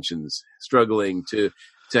conventions struggling to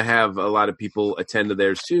have a lot of people attend to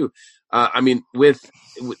theirs too. I mean,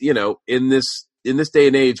 in this day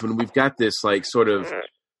and age when we've got this like sort of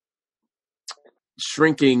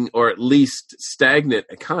shrinking or at least stagnant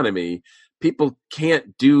economy, people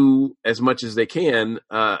can't do as much as they can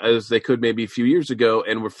as they could maybe a few years ago,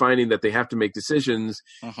 and we're finding that they have to make decisions.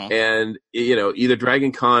 And either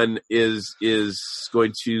Dragon Con is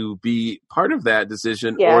going to be part of that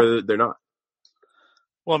decision, or they're not.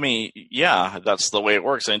 Well, I mean, yeah, that's the way it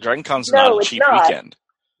works. I mean, Dragon Con's not a cheap weekend.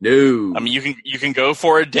 No, I mean you can go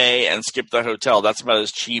for a day and skip the hotel. That's about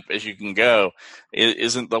as cheap as you can go.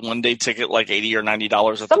 Isn't the 1-day ticket like $80 or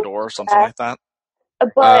 $90 at the door or something like that?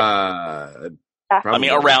 But I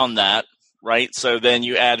mean, around that, right? So then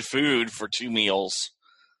you add food for 2 meals.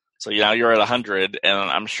 So now you're at 100, and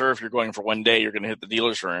I'm sure if you're going for 1 day, you're going to hit the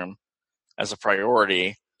dealer's room as a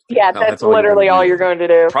priority. Yeah, that's literally all you're going to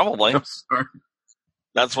do. Probably. I'm sorry.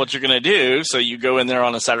 That's what you're going to do. So you go in there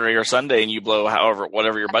on a Saturday or Sunday and you blow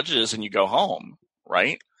whatever your budget is and you go home,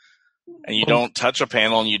 right? And you don't touch a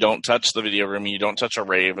panel and you don't touch the video room and you don't touch a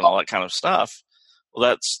rave and all that kind of stuff.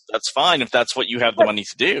 Well, that's fine if that's what you have the money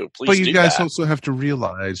to do. Please do that. But you guys also have to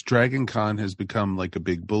realize Dragon Con has become like a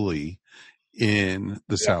big bully in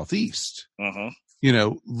the Southeast. Mm-hmm. You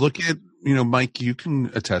know, look at, you know, Mike, you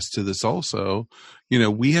can attest to this also. You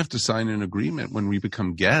know, we have to sign an agreement when we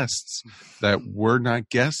become guests that we're not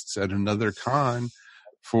guests at another con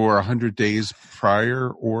for 100 days prior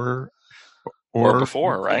or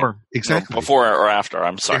before, right? Exactly. No, before or after.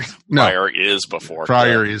 I'm sorry. No. Prior is before.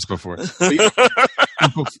 Prior is before.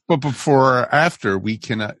 But before or after, we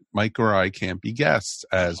cannot, Mike or I can't be guests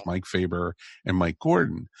as Mike Faber and Mike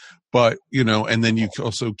Gordon. But, you know, and then you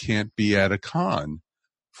also can't be at a con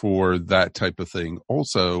for that type of thing.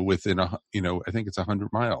 Also within I think it's 100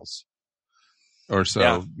 miles or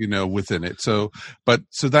so, you know, within it. So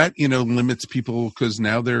that, you know, limits people because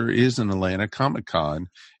now there is an Atlanta Comic Con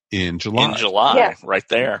in July, right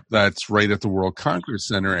there. That's right at the World Congress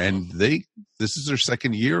Center. And this is their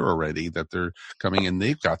second year already that they're coming and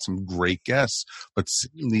they've got some great guests, but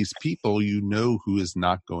seeing these people, you know, who is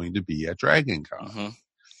not going to be at Dragon Con. Mm-hmm.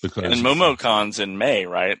 Because and MomoCon's in May,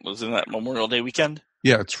 right? Wasn't that Memorial Day weekend?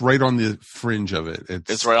 Yeah, it's right on the fringe of it.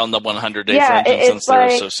 It's right on the 100-day fringe, and since they're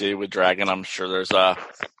associated with Dragon, I'm sure there's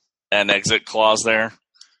an exit clause there.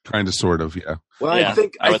 Kind of, sort of, yeah. Well, yeah,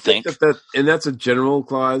 I would think that, and that's a general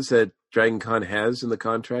clause that Dragon Con has in the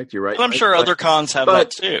contract. You're right. But I'm sure other cons have that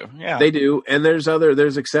too. Yeah, they do, and there's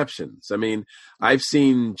exceptions. I mean, I've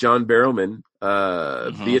seen John Barrowman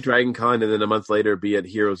be at Dragon Con, and then a month later be at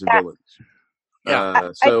Heroes and Villains. Yeah,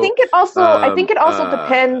 so, I think it also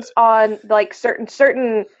depends on like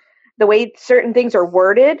certain the way certain things are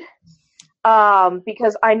worded.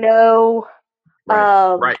 Because I know,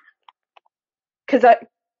 right. Because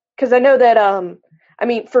I know that I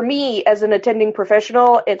mean, for me as an attending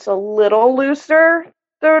professional, it's a little looser.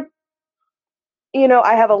 I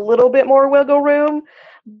have a little bit more wiggle room.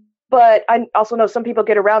 But I also know some people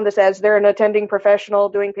get around this as they're an attending professional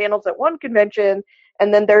doing panels at one convention,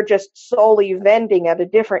 and then they're just solely vending at a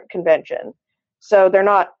different convention. So they're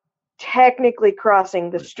not technically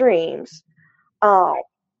crossing the streams.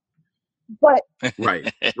 But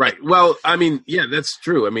Right. Well, I mean, yeah, that's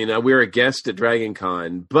true. I mean, we're a guest at Dragon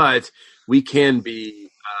Con, but we can be,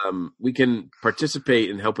 we can participate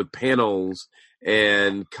and help with panels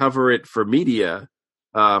and cover it for media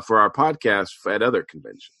for our podcast at other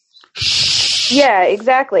conventions. Yeah,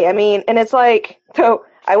 exactly. I mean, and it's like, so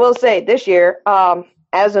I will say this year,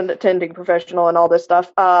 as an attending professional and all this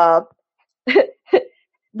stuff,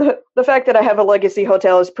 the fact that I have a legacy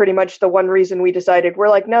hotel is pretty much the one reason we decided we're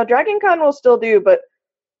like, no, Dragon Con will still do, but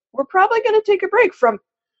we're probably going to take a break from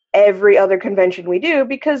every other convention we do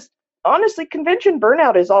because honestly, convention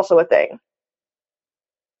burnout is also a thing.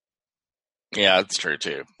 Yeah, that's true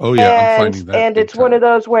too. Oh yeah, I'm finding that. And it's one of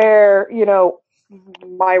those where,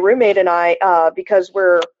 my roommate and I, because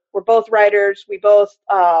we're both writers, we both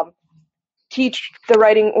teach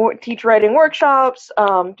writing workshops,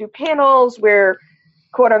 do panels, we're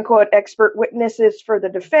quote unquote expert witnesses for the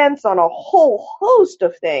defense on a whole host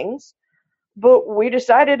of things. But we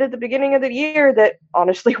decided at the beginning of the year that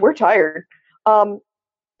honestly we're tired.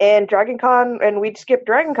 And Dragon Con, and we'd skip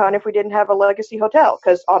Dragon Con if we didn't have a legacy hotel,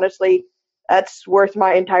 because honestly, that's worth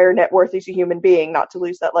my entire net worth as a human being not to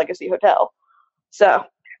lose that legacy hotel. So.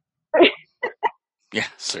 Yeah,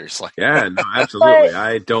 seriously. Yeah, no, absolutely.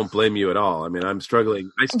 I don't blame you at all. I mean, I'm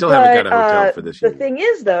struggling. I still haven't got a hotel for this year. The thing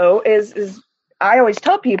is, though, is I always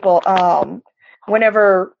tell people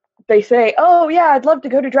whenever they say, oh, yeah, I'd love to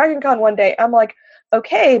go to Dragon Con one day, I'm like,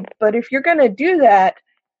 okay, but if you're going to do that,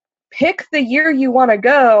 pick the year you want to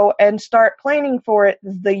go and start planning for it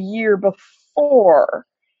the year before,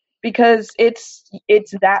 because it's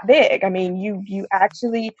that big. I mean, you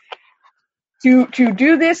actually to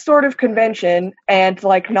do this sort of convention and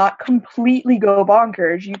like not completely go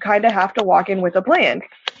bonkers, you kind of have to walk in with a plan,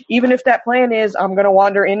 even if that plan is I'm going to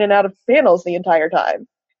wander in and out of panels the entire time.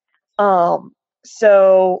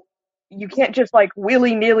 So you can't just like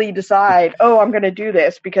willy-nilly decide, oh, I'm going to do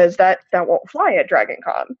this, because that won't fly at Dragon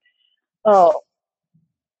Con. Oh.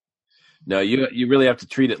 No, you really have to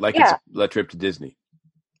treat it like it's a trip to Disney.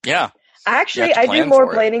 Yeah. Actually, I do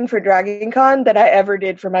more planning for Dragon Con than I ever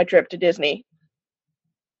did for my trip to Disney.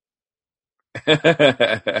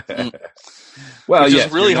 Well,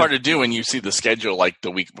 it's really hard to do when you see the schedule like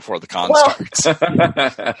the week before the con starts.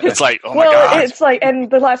 It's like, oh my god! It's like,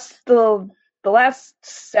 and the last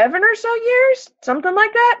 7 or so years, something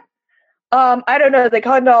like that. I don't know. They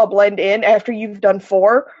kind of all blend in after you've done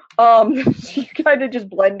 4. You kind of just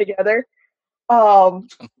blend together.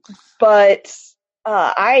 But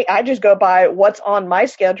I just go by what's on my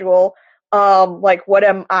schedule. Like what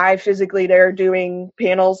am I physically there doing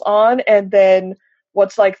panels on, and then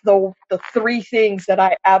what's like the 3 things that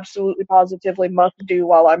I absolutely positively must do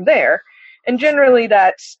while I'm there. And generally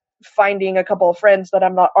that's finding a couple of friends that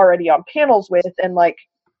I'm not already on panels with and like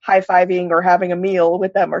high-fiving or having a meal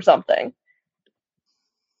with them or something.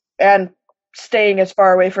 And staying as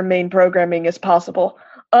far away from main programming as possible.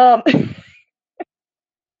 I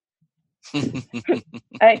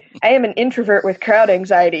am an introvert with crowd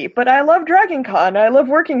anxiety, but I love Dragon Con. I love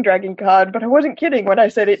working Dragon Con, but I wasn't kidding when I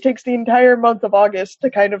said it takes the entire month of August to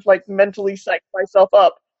kind of like mentally psych myself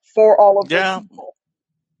up for all of those people.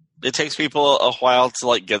 It takes people a while to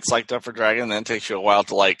like get psyched up for Dragon, and then it takes you a while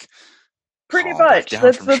to like pretty much.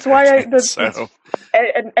 That's why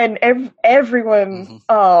everyone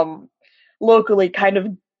locally kind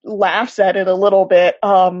of laughs at it a little bit.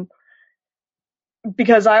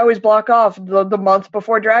 Because I always block off the month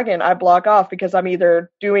before Dragon. I block off because I'm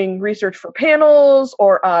either doing research for panels,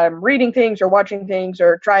 or I'm reading things, or watching things,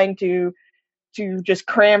 or trying to just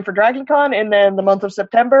cram for Dragon Con. And then the month of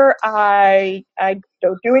September, I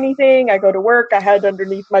don't do anything. I go to work. I hide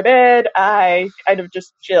underneath my bed. I kind of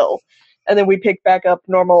just chill, and then we pick back up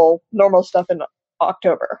normal stuff in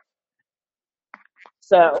October.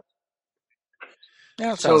 So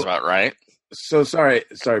yeah, that sounds about right. So sorry,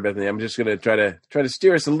 Bethany. I'm just going to try to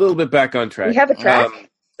steer us a little bit back on track. We have a track,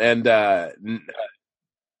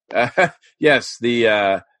 yes,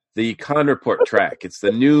 the Con Report track. It's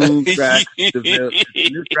the new track, the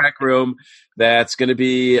new track room that's going to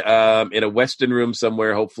be in a Weston room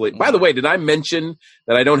somewhere. Hopefully. By the way, did I mention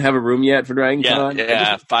that I don't have a room yet for Dragon Con?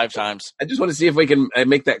 Yeah, 5 times. I just want to see if we can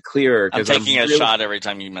make that clearer. I'm taking a shot every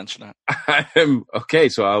time you mention it. Okay,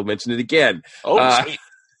 so I'll mention it again. Oh, sweet.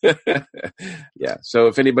 Yeah. So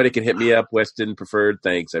if anybody can hit me up, Weston preferred,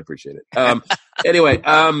 thanks. I appreciate it. Anyway,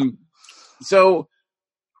 so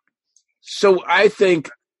I think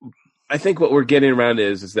what we're getting around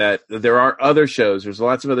is that there are other shows. There's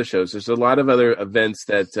lots of other shows. There's a lot of other events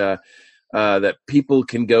that people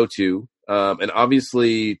can go to. And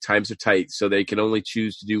obviously times are tight, so they can only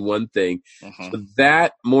choose to do one thing. So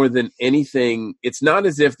that more than anything, it's not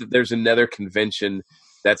as if that there's another convention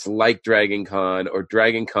that's like Dragon Con or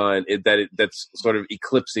Dragon Con that's sort of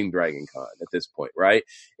eclipsing Dragon Con at this point, right?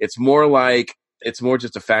 It's more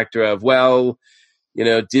just a factor of, well,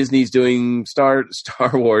 Disney's doing Star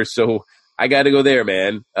Wars, so I got to go there,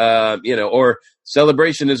 man. Or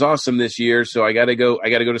Celebration is awesome this year, so I got to go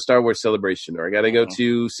to Star Wars Celebration, or I got to go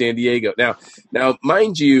to San Diego. Now,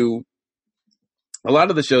 mind you, a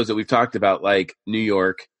lot of the shows that we've talked about, like New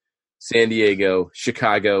York, San Diego,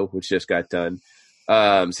 Chicago, which just got done,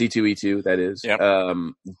 C2E2, that is,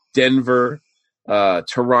 Denver,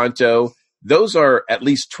 Toronto, those are at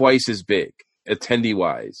least twice as big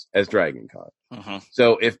attendee-wise as Dragon Con.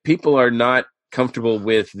 So if people are not comfortable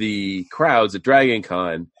with the crowds at Dragon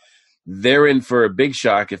Con, they're in for a big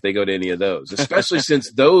shock if they go to any of those, especially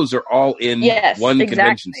since those are all in one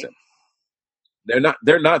convention center.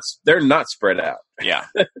 They're not spread out. Yeah.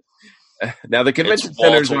 Now the convention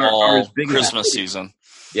centers are as big Christmas as season.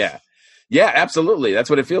 Yeah, absolutely. That's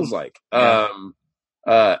what it feels like. Yeah.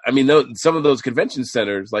 I mean, some of those convention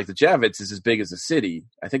centers, like the Javits, is as big as a city.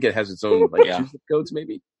 I think it has its own zip codes,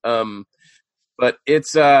 maybe. But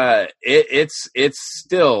it's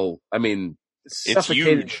still, I mean,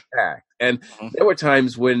 suffocating packed. And there were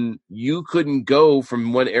times when you couldn't go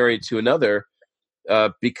from one area to another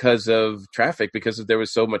because of traffic, because there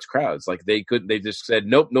was so much crowds. Like they just said,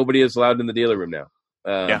 nope, nobody is allowed in the dealer room now.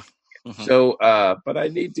 So, but I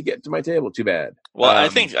need to get to my table. Too bad. Well, I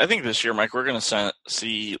think this year, Mike, we're going to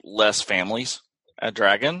see less families at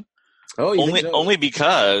Dragon. Oh, only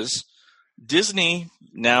because Disney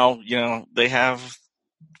now, they have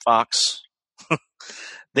Fox.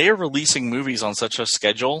 They are releasing movies on such a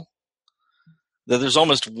schedule that there's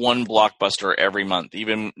almost one blockbuster every month,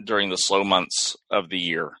 even during the slow months of the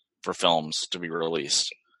year for films to be released.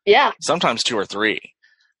 Yeah, sometimes 2 or 3.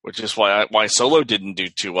 Which is why Solo didn't do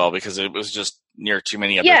too well, because it was just near too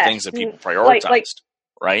many other things that people prioritized,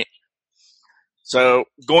 right? So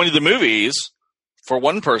going to the movies for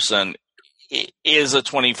one person is a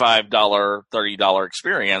 $25, $30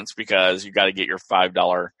 experience, because you got to get your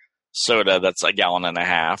 $5 soda that's a gallon and a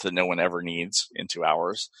half that no one ever needs in 2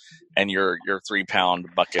 hours, and your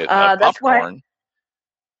 3-pound bucket of popcorn,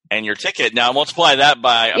 and your ticket. Now multiply that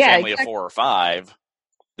by a family of 4 or 5.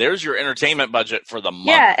 There's your entertainment budget for the month.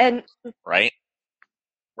 Yeah, and right.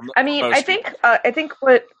 I mean, Most I think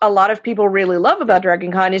what a lot of people really love about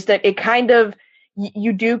Dragon Con is that it kind of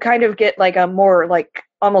you do kind of get like a more like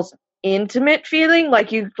almost intimate feeling,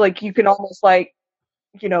 like you can almost like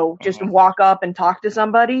just walk up and talk to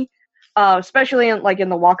somebody, especially in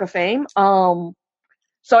the Walk of Fame.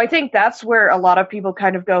 So I think that's where a lot of people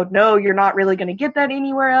kind of go, no, you're not really going to get that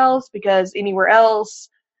anywhere else, because anywhere else,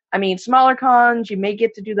 I mean, smaller cons, you may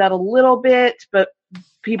get to do that a little bit, but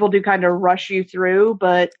people do kind of rush you through.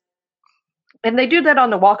 And they do that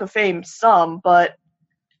on the Walk of Fame some, but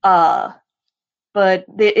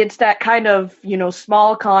it's that kind of,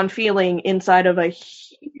 small con feeling inside of a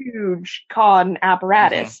huge con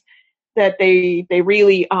apparatus that they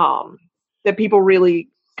really, that people really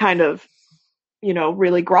kind of,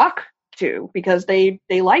 really grok to, because they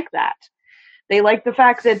like that. They like the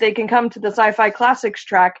fact that they can come to the Sci-Fi Classics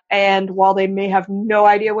track, and while they may have no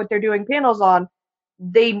idea what they're doing panels on,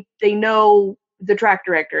 they know the track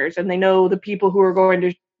directors, and they know the people who are going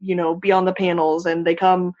to, be on the panels, and they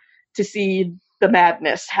come to see the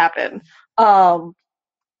madness happen.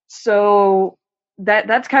 So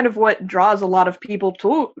that's kind of what draws a lot of people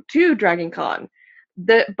to Dragon Con.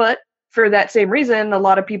 But for that same reason, a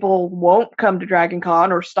lot of people won't come to Dragon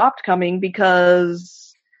Con or stopped coming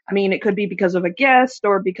because, I mean, it could be because of a guest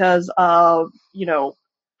or because of,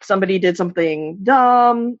 somebody did something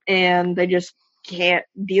dumb and they just can't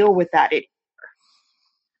deal with that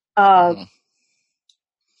anymore.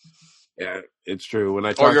 Yeah, it's true. When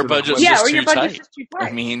I or your budget's just too tight. Just too tight.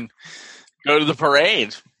 I mean, go to the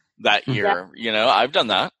parade that year. I've done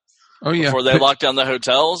that. Oh yeah. Before they locked down the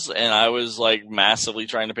hotels, and I was like massively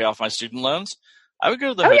trying to pay off my student loans, I would go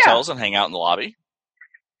to the hotels and hang out in the lobby,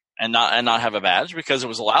 and not have a badge, because it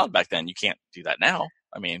was allowed back then. You can't do that now.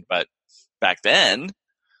 I mean, but back then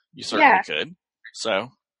you certainly could.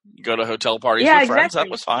 So you go to hotel parties with friends. That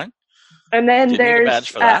was fine. And then Didn't there's need a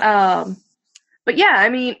badge for that. But yeah, I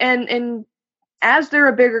mean, and as they're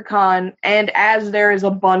a bigger con, and as there is a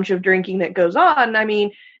bunch of drinking that goes on, I mean,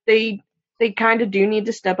 they kind of do need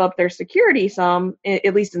to step up their security some,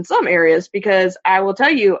 at least in some areas, because I will tell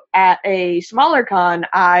you, at a smaller con,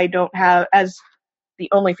 I don't have, as the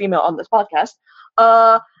only female on this podcast,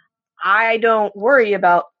 I don't worry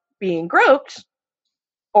about being groped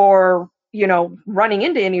or, running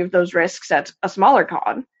into any of those risks at a smaller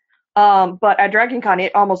con. But at Dragon Con,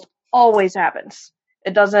 it almost always happens.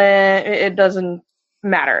 It doesn't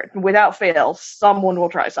matter. Without fail, someone will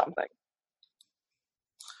try something.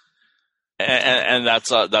 And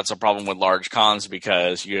that's a problem with large cons,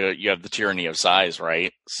 because you have the tyranny of size,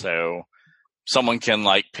 right? So someone can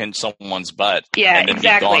like pinch someone's butt and then be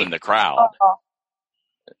gone in the crowd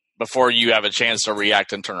before you have a chance to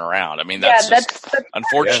react and turn around. I mean, that's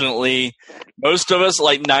unfortunately, most of us,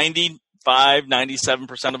 like 97%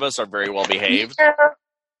 of us, are very well behaved. Yeah.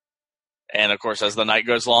 And of course, as the night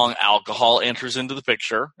goes along, alcohol enters into the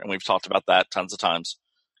picture, and we've talked about that tons of times,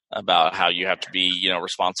 about how you have to be,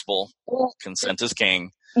 responsible. Consent is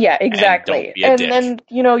king. Yeah, exactly. And then,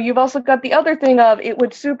 you've also got the other thing of, it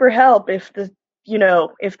would super help if the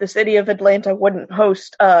city of Atlanta wouldn't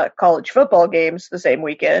host college football games the same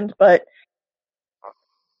weekend, but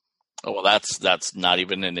oh, well, that's not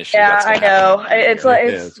even an issue. Yeah, I know. It's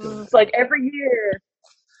like every year.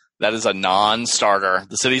 That is a non-starter.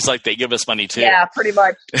 The city's like, they give us money too. Yeah, pretty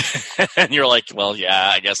much. And you're like, well,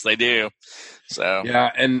 yeah, I guess they do. So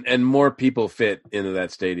yeah, and more people fit into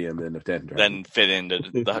that stadium than fit into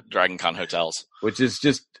the Dragon Con hotels, which is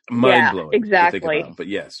just mind blowing. Exactly. To think about. But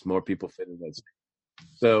yes, more people fit in that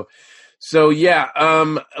stadium. So yeah.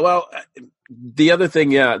 Well, the other thing,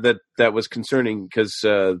 that was concerning, because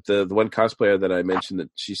the one cosplayer that I mentioned,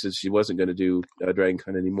 that she said she wasn't going to do Dragon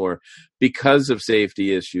Con anymore because of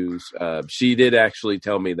safety issues. She did actually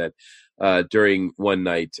tell me that during one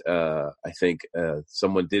night, I think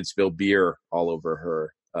someone did spill beer all over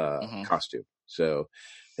her costume. So,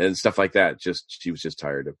 and stuff like that. She was just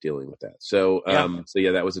tired of dealing with that. So,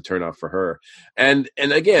 that was a turnoff for her. And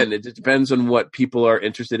again, it depends on what people are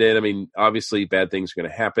interested in. I mean, obviously bad things are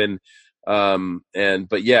going to happen.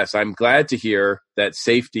 But yes, I'm glad to hear that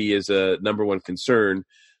safety is a number one concern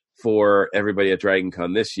for everybody at Dragon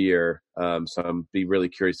Con this year. So I'm be really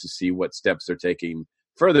curious to see what steps they're taking,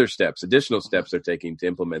 additional steps they're taking to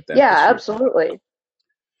implement that. Yeah, absolutely.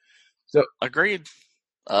 So agreed.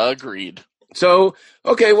 So,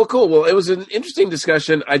 okay, well, cool. Well, it was an interesting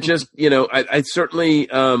discussion. I just, I certainly,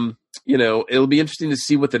 it'll be interesting to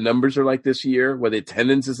see what the numbers are like this year, what the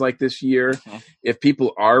attendance is like this year. If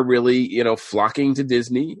people are really, flocking to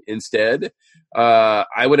Disney instead,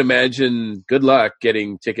 I would imagine good luck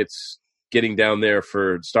getting tickets, getting down there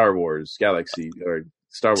for Star Wars Galaxy or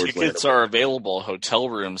Star Wars tickets land. are available. Hotel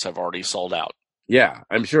rooms have already sold out. Yeah,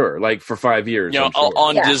 I'm sure. Like for 5 years. You know, I'm sure.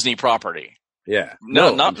 on Disney property. Yeah. No,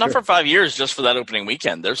 I'm not sure. for 5 years, just for that opening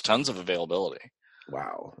weekend. There's tons of availability.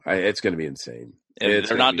 Wow. It's going to be insane. And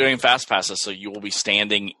they're not doing fast passes, so you will be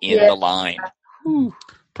standing in Yeah. the line.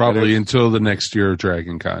 Probably until the next year of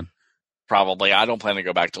Dragon Con. Probably. I don't plan to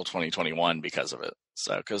go back till 2021 because of it.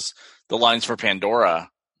 So, because the lines for Pandora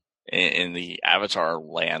in the Avatar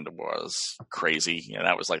land was crazy. You know,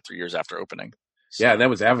 that was like 3 years after opening. So, Yeah, that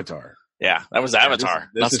was Avatar. Yeah, that was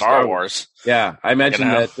Avatar, this not is Star Wars. Yeah, I imagine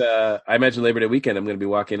You know? that. I imagine Labor Day weekend, I'm going to be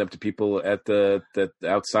walking up to people at the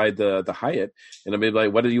outside the Hyatt, and I'll be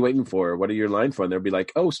like, "What are you waiting for? What are you in line for?" And they'll be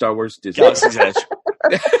like, "Oh, Star Wars, Disney." Galaxy's Edge.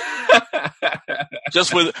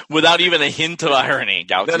 Just without even a hint of irony.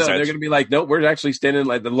 Galaxy's No, Edge. they're going to be like, "No, we're actually standing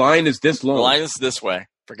like the line is this long." The line is this way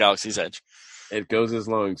for Galaxy's Edge. It goes as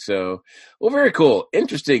long. So, well, very cool,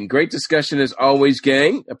 interesting, great discussion as always,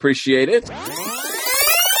 gang. Appreciate it.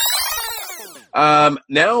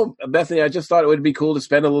 Now, Bethany, I just thought it would be cool to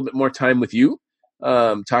spend a little bit more time with you,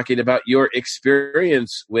 talking about your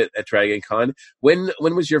experience at Dragon Con. When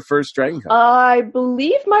was your first Dragon Con? I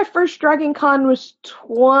believe my first Dragon Con was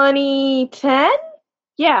 2010.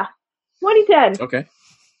 Yeah, 2010. Okay.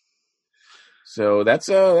 So that's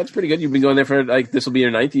pretty good. You've been going there for this will be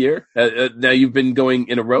your 9th year. Now you've been going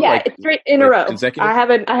in a row. Yeah, it's right in a row. Consecutive? I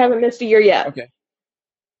haven't missed a year yet. Okay.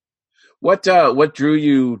 What drew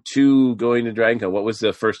you to going to Dragon Con? What was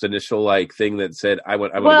the first initial thing that said I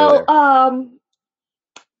want to go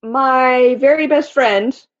there? My very best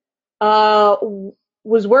friend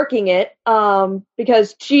was working it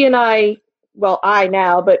because she and I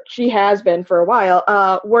now, but she has been for a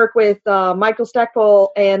while, work with Michael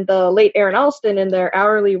Stackpole and the late Aaron Alston in their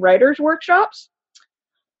hourly writers workshops.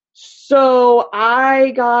 So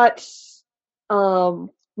I got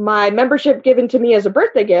my membership given to me as a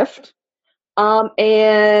birthday gift.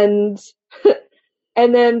 And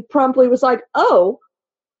then promptly was like, oh,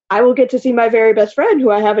 I will get to see my very best friend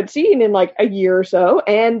who I haven't seen in a year or so.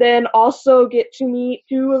 And then also get to meet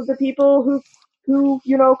 2 of the people who,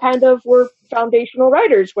 kind of were foundational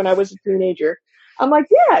writers when I was a teenager. I'm like,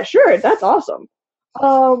 yeah, sure. That's awesome.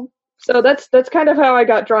 So that's kind of how I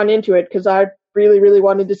got drawn into it. 'Cause I really, really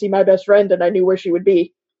wanted to see my best friend and I knew where she would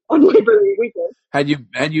be on Labor Day weekend. Had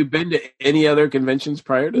you been to any other conventions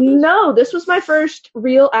prior to this? No, this was my first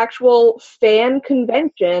real actual fan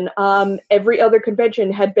convention. Every other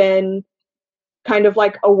convention had been kind of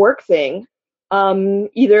like a work thing.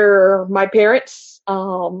 Either my parents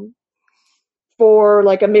for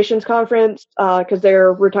a missions conference because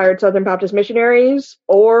they're retired Southern Baptist missionaries,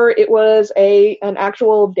 or it was an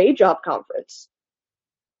actual day job conference.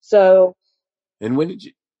 So. And when did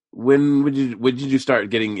you start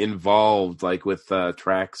getting involved with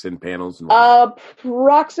tracks and panels and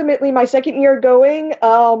approximately my second year going.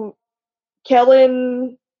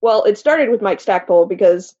 Kellen, it started with Mike Stackpole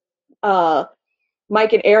because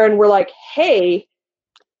Mike and Aaron were like, hey,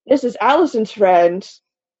 this is Allison's friend.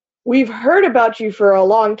 We've heard about you for a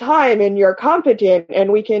long time and you're competent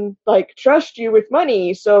and we can trust you with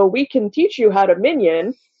money so we can teach you how to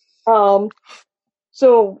minion.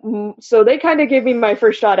 So they kind of gave me my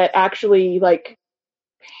first shot at actually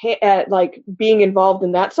being involved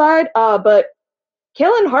in that side. But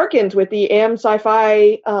Kellen Harkins with the AM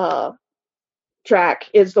Sci-Fi track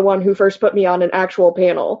is the one who first put me on an actual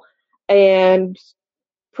panel, and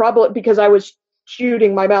probably because I was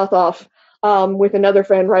shooting my mouth off with another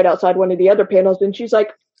friend right outside one of the other panels, and she's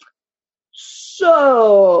like,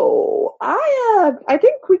 "So I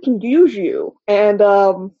think we can use you," and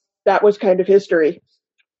that was kind of history.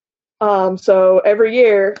 So every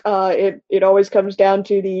year, it always comes down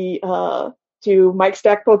to to Mike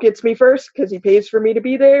Stackpole gets me first because he pays for me to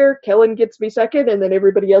be there. Kellen gets me second, and then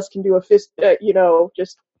everybody else can do a fist,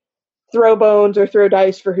 just throw bones or throw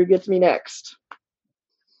dice for who gets me next.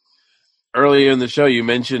 Earlier in the show, you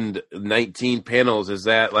mentioned 19 panels. Is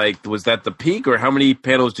that was that the peak, or how many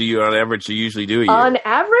panels do you on average usually do a year? On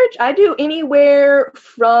average, I do anywhere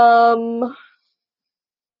from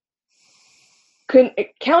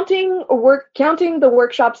counting the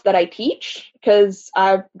workshops that I teach, because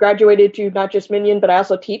I've graduated to not just Minion, but I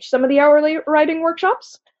also teach some of the hourly writing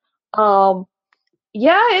workshops.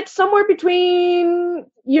 It's somewhere between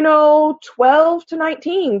 12 to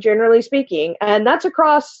 19, generally speaking, and that's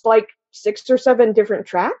across 6 or 7 different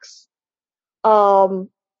tracks. The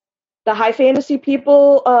high fantasy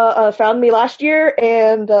people found me last year,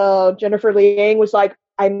 and Jennifer Liang was like,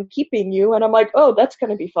 "I'm keeping you," and I'm like, "Oh, that's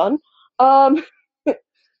gonna be fun."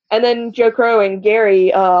 And then Joe Crow and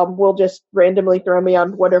Gary will just randomly throw me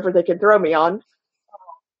on whatever they can throw me on.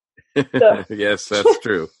 Yes, that's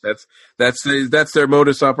true. That's their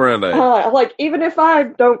modus operandi. Like, even if I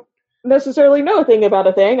don't necessarily know a thing about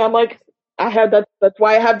a thing, I'm like, I have that. That's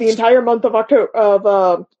why I have the entire month of October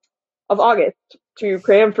of August to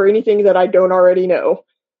cram for anything that I don't already know.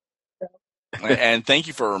 And thank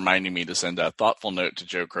you for reminding me to send a thoughtful note to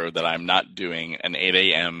Joe Crow that I'm not doing an 8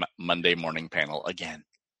 a.m. Monday morning panel again.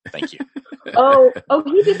 Thank you. Oh,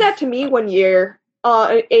 he did that to me one year,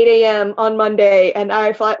 at 8 a.m. on Monday, and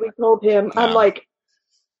I flatly told him, No. I'm like,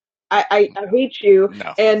 I hate you,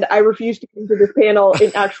 No. and I refuse to come to this panel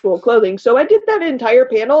in actual clothing. So I did that entire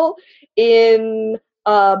panel in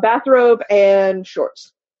bathrobe and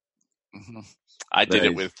shorts. Mm-hmm. I did it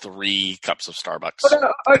Nice. with 3 cups of Starbucks.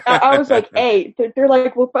 I was like, hey, they're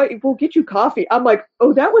like, we'll get you coffee. I'm like,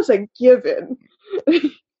 oh, that was a given.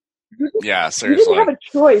 Yeah, You seriously. didn't have a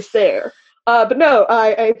choice there. But no,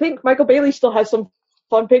 I think Michael Bailey still has some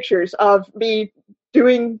fun pictures of me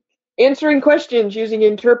answering questions using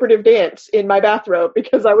interpretive dance in my bathrobe,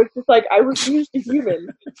 because I was just like, I refuse to human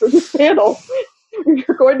for this panel.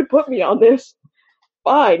 You're going to put me on this.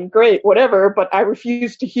 Fine, great, whatever, but I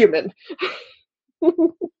refuse to human.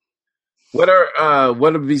 What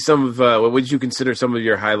would be some of what would you consider some of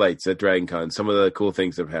your highlights at DragonCon? Some of the cool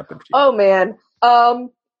things that have happened to you. Oh man.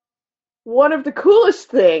 One of the coolest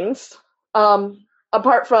things,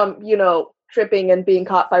 apart from, tripping and being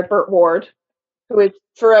caught by Burt Ward, who is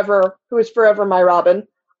forever my Robin.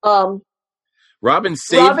 Robin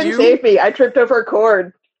saved you? Saved me. I tripped over a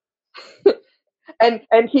cord.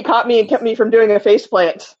 and he caught me and kept me from doing a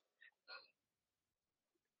faceplant.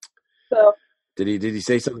 So Did he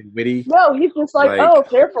say something witty? no, he's just like, oh,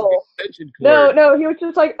 careful. No, he was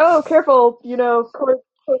just like, oh, careful, cord.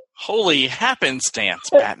 Holy happenstance,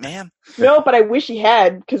 Batman. No, but I wish he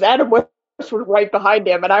had, because Adam West was right behind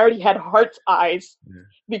him, and I already had heart's eyes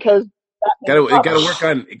because gotta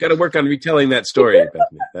work on retelling that story,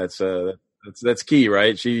 Bethany. That's key,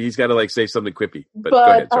 right? He's got to say something quippy. But go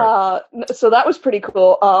ahead, sorry. So that was pretty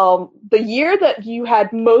cool. The year that you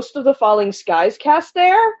had most of the Falling Skies cast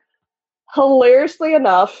there, hilariously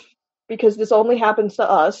enough, because this only happens to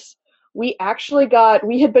us, we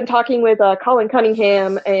had been talking with Colin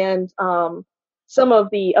Cunningham and some of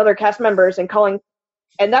the other cast members, and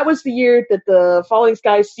that was the year that the Falling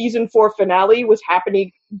Skies season 4 finale was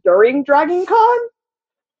happening during DragonCon.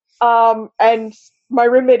 And my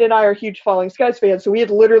roommate and I are huge Falling Skies fans, so we had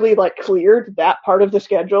literally cleared that part of the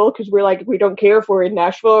schedule, because we're like, we don't care if we're in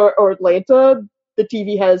Nashville or Atlanta, the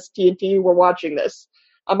TV has TNT, we're watching this.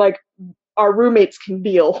 I'm like, our roommates can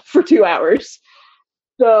deal for 2 hours.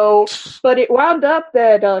 So, but it wound up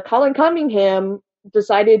that Colin Cunningham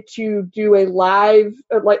decided to do a live,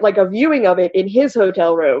 like a viewing of it in his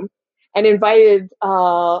hotel room, and invited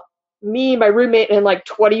me, my roommate, and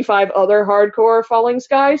 25 other hardcore Falling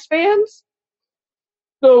Skies fans.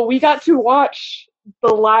 So we got to watch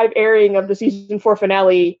the live airing of the season 4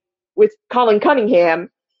 finale with Colin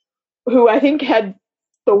Cunningham, who I think had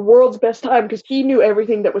the world's best time because he knew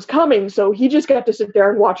everything that was coming. So he just got to sit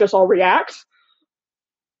there and watch us all react.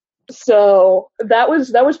 So that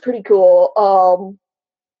was pretty cool.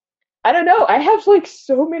 I don't know. I have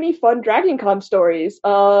so many fun DragonCon stories.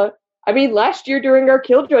 Last year during our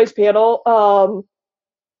Killjoys panel,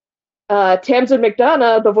 Tamsin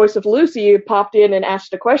McDonough, the voice of Lucy, popped in and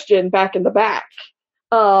asked a question back in the back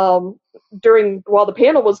while the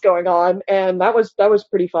panel was going on, and that was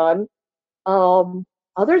pretty fun.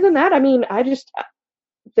 Other than that,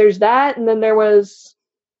 there's that, and then there was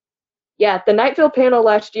the Nightville panel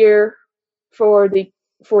last year for the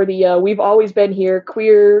We've Always Been Here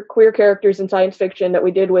queer characters in science fiction that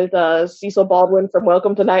we did with Cecil Baldwin from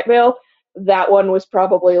Welcome to Night Vale. That one was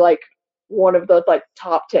probably one of the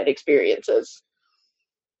top 10 experiences.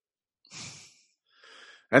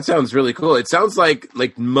 That sounds really cool. It sounds like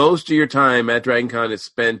most of your time at DragonCon is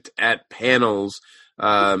spent at panels.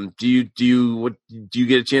 Do you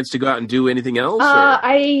get a chance to go out and do anything else?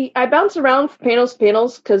 I bounce around from panels to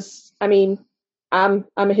panels because I'm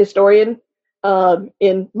a historian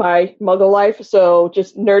in my Muggle life, so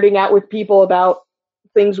just nerding out with people about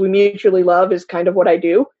things we mutually love is kind of what I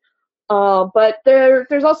do. But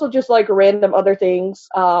there's also just random other things.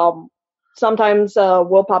 Sometimes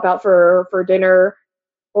we'll pop out for dinner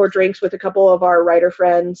or drinks with a couple of our writer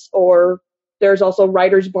friends, or there's also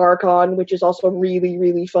Writers BarCon, which is also really,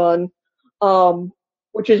 really fun,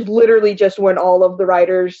 which is literally just when all of the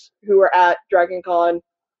writers who are at DragonCon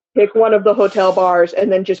pick one of the hotel bars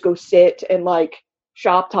and then just go sit and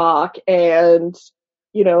shop talk and,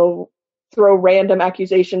 throw random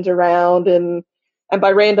accusations around. And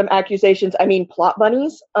by random accusations, I mean plot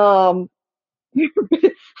bunnies.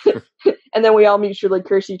 and then we all mutually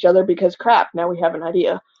curse each other because crap, now we have an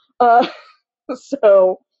idea.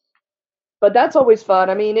 So, but that's always fun.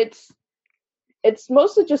 I mean, it's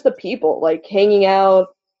mostly just the people, like hanging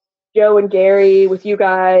out, Joe and Gary with you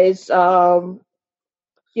guys.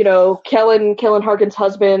 You know, Kellen Harkin's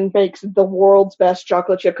husband makes the world's best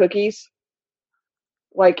chocolate chip cookies.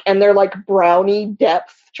 Like, and they're like brownie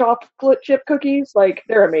depth chocolate chip cookies. Like,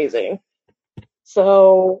 they're amazing.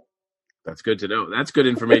 So. That's good to know. That's good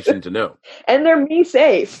information to know. And they're me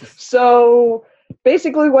safe. So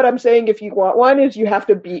basically what I'm saying, if you want one, is you have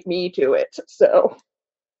to beat me to it. So.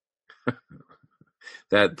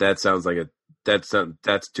 that sounds like that's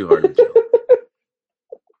too hard to do.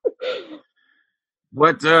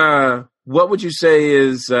 What would you say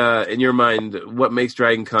is, in your mind, what makes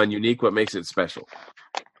DragonCon unique? What makes it special?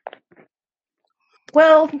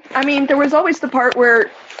 Well, I mean, there was always the part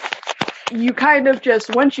where you kind of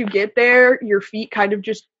just, once you get there, your feet kind of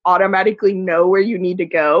just automatically know where you need to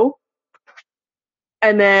go.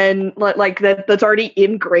 And then, like, that's already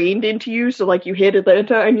ingrained into you. So, like, you hit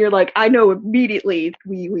Atlanta, and you're like, I know immediately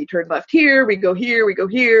we turn left here, we go here, we go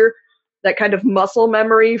here. That kind of muscle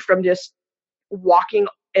memory from just walking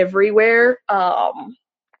everywhere.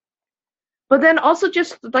 But then also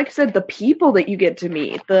just, like I said, the people that you get to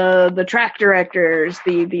meet, the track directors,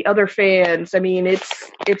 the other fans. I mean,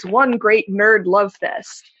 it's one great nerd love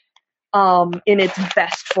fest in its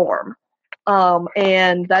best form.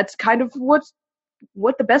 And that's kind of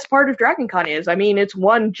what the best part of DragonCon is. I mean, it's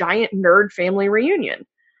one giant nerd family reunion.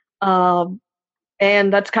 And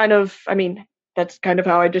that's kind of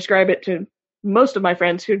how I describe it to most of my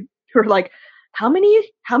friends who are like, how many of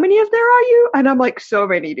there are you? And I'm like, so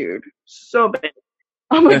many, dude. So many.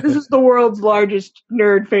 I'm like, this is the world's largest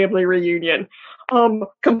nerd family reunion.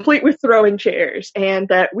 Complete with throwing chairs and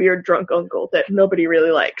that weird drunk uncle that nobody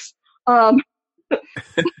really likes. But,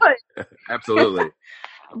 absolutely.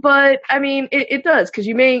 But I mean, it does, because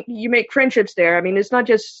you make friendships there. I mean, it's not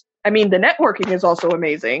just, I mean, the networking is also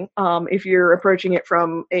amazing. If you're approaching it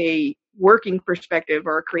from a working perspective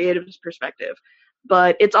or a creative's perspective.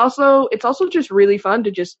 But it's also just really fun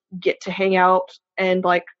to just get to hang out and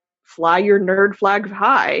like fly your nerd flag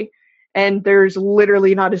high. And there's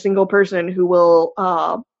literally not a single person who will,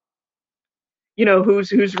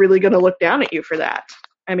 who's really going to look down at you for that.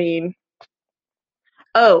 I mean,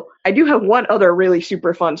 oh, I do have one other really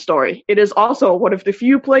super fun story. It is also one of the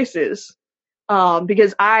few places,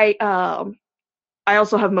 because I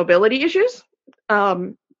also have mobility issues,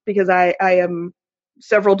 because I am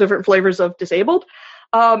several different flavors of disabled.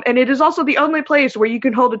 And it is also the only place where you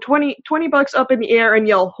can hold a $20 up in the air and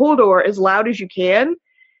yell Hodor as loud as you can.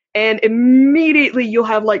 And immediately you'll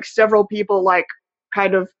have like several people like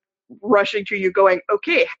kind of rushing to you going,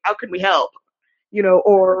 okay, how can we help? You know,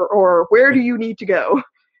 or where do you need to go?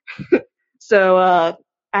 So,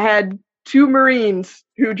 I had 2 Marines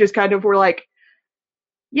who just kind of were like,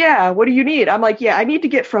 yeah, what do you need? I'm like, yeah, I need to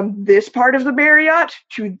get from this part of the Marriott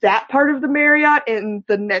to that part of the Marriott in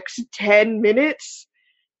the next 10 minutes.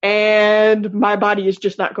 And my body is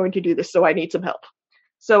just not going to do this, so I need some help.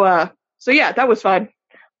 So yeah, that was fun.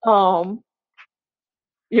 $20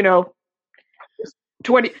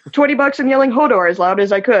 and yelling Hodor as loud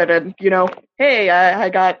as I could. And, hey, I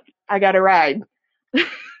got a ride.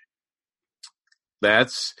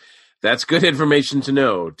 That's good information to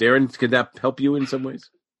know. Darren, could that help you in some ways?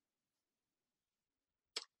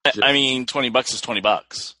 I mean, $20 is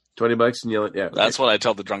 $20. $20 and yelling, yeah. That's what I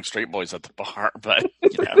tell the drunk straight boys at the bar, but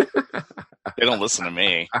they don't listen to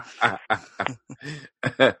me.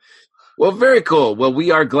 Well, very cool. Well, we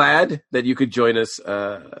are glad that you could join us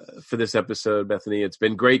for this episode, Bethany. It's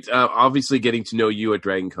been great, obviously, getting to know you at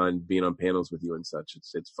DragonCon, being on panels with you and such.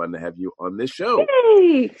 It's fun to have you on this show.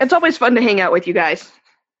 Yay! It's always fun to hang out with you guys.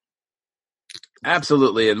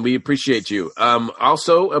 Absolutely, and we appreciate you.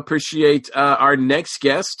 Also appreciate our next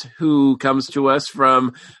guest who comes to us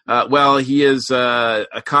from, he is a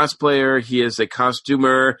cosplayer, he is a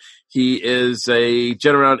costumer, he is a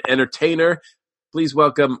general entertainer. Please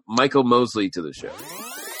welcome Michael Mosley to the show.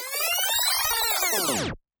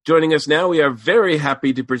 Joining us now, we are very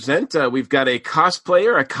happy to present. We've got a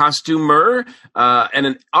cosplayer, a costumer, and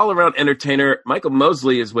an all-around entertainer. Michael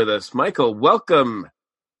Mosley is with us. Michael, welcome.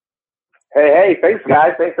 Hey, thanks,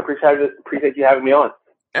 guys. Thanks. Appreciate you having me on.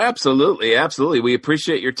 Absolutely. We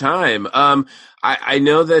appreciate your time. I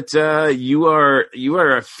know that you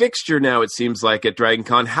are a fixture now, it seems like, at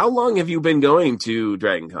DragonCon. How long have you been going to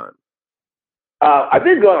DragonCon? I've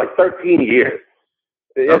been going like 13 years.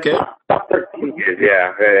 Okay. About 13 years,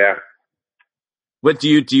 yeah. What do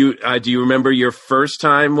you remember your first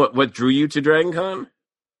time? What drew you to DragonCon?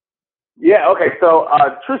 Yeah, okay. So,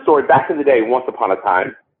 true story. Back in the day, once upon a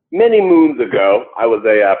time, many moons ago, I was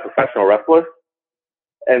a professional wrestler.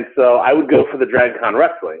 And so I would go for the Dragon Con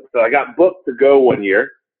wrestling. So I got booked to go one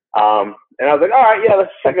year. And I was like, all right, yeah,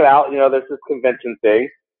 let's check it out. You know, there's this convention thing.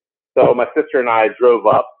 So my sister and I drove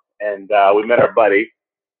up, and we met our buddy,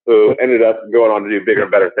 who ended up going on to do bigger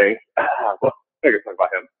and better things. Well, I guess talk about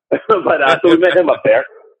him. But so we met him up there.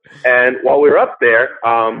 And while we were up there,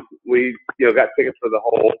 we got tickets for the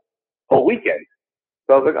whole weekend.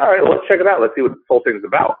 So I was like, all right, well, let's check it out. Let's see what this whole thing's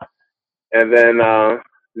about. And then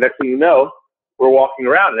next thing you know, we're walking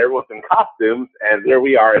around and everyone's in costumes, and there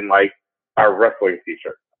we are in like our wrestling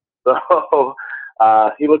t-shirts. So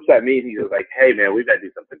he looks at me and he was like, hey man, we've got to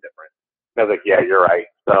do something different. And I was like, yeah, you're right.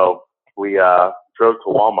 So we drove to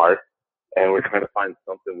Walmart and we're trying to find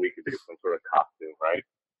something we could do, some sort of costume, right?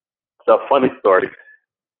 So funny story.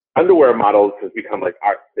 Underwear models has become like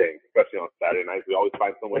our thing, especially on Saturday nights. We always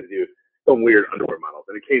find some way to do some weird underwear models,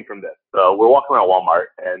 and it came from this. So we're walking around Walmart,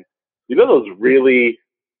 and you know those really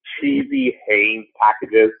cheesy Hanes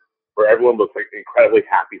packages where everyone looks like incredibly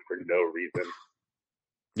happy for no reason.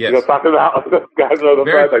 Yes. You know what I'm talking about? Those guys are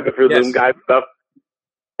the friends, like the Fruit Loom guys and stuff.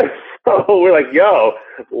 So we're like, yo,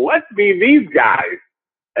 let's be these guys.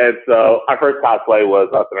 And so our first cosplay was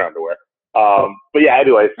us in our underwear. But yeah,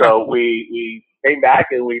 anyway, so we came back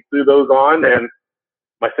and we threw those on, and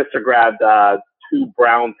my sister grabbed 2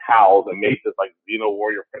 brown towels and made this like Xena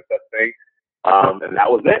Warrior Princess thing. And that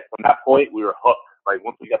was it. From that point, we were hooked. Like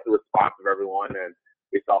once we got the response of everyone and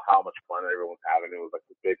we saw how much fun everyone was having, it was like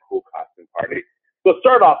this big cool costume party. So it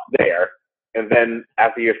started off there, and then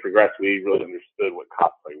as the years progressed, we really understood what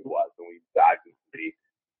cosplay was, and we dived into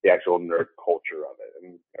the actual nerd culture of it.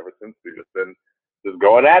 And ever since, we've just been just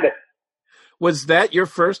going at it. Was that your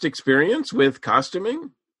first experience with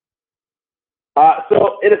costuming?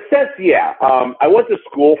 So in a sense, yeah. I went to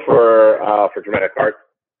school for dramatic arts,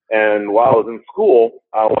 and while I was in school,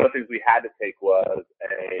 one of the things we had to take was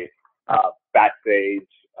a backstage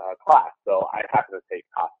class. So I happened to take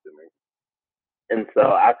costuming. And so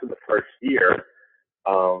after the first year,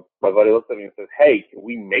 my buddy looked at me and says, hey, can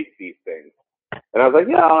we make these things? And I was like,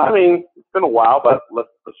 yeah, I mean, it's been a while, but let's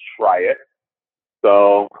try it.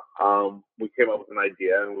 So we came up with an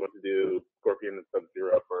idea, and we went to do Scorpion and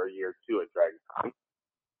Sub-Zero for a year or two at Dragon Con.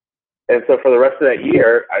 And so for the rest of that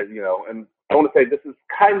year, and I want to say this is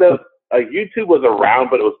kind of, YouTube was around,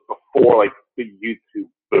 but it was before like the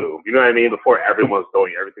YouTube boom. You know what I mean? Before everyone was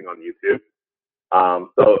doing everything on YouTube.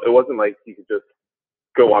 So it wasn't like you could just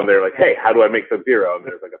go on there like, hey, how do I make Sub-Zero? And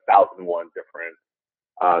there's like 1,001 different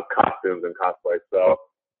costumes and cosplays. So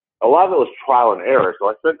a lot of it was trial and error. So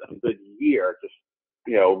I spent a good year just,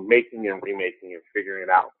 making and remaking and figuring it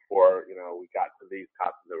out before, we got to these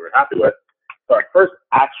costumes that we were happy with. So our first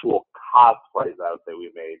actual cosplays I would say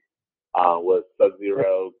we made was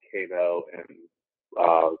Sub-Zero, Kano,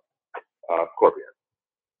 and Scorpion.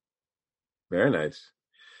 Very nice.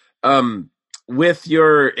 With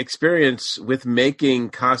your experience with making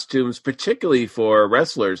costumes, particularly for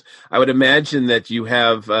wrestlers, I would imagine that you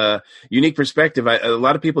have a unique perspective. A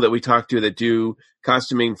lot of people that we talk to that do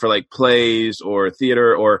costuming for like plays or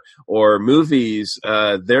theater or movies,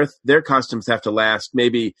 their costumes have to last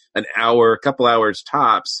maybe an hour, a couple hours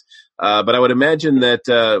tops. But I would imagine that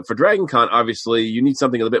for Dragon Con, obviously, you need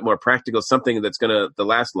something a little bit more practical, something that's going to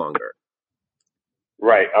last longer.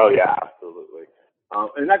 Right. Oh, yeah, absolutely.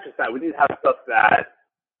 And not just that, we need to have stuff that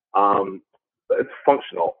it's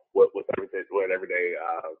functional with everyday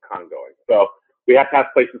con going. So we have to have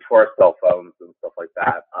places for our cell phones and stuff like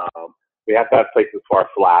that. We have to have places for our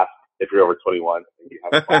flask if you're over 21 and you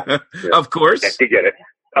have a flask. Of course. You get it.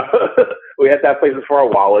 We have to have places for our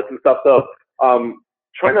wallets and stuff. So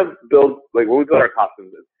trying to build, like when we build our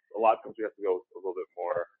costumes, a lot of times we have to go a little bit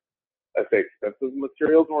more, I'd say, expensive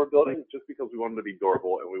materials when we're building, just because we want them to be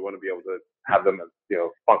durable and we want to be able to have them as,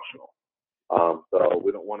 functional. So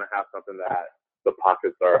we don't want to have something that the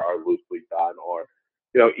pockets are loosely done, or,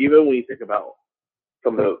 even when you think about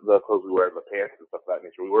some of the clothes we wear, the pants and stuff of that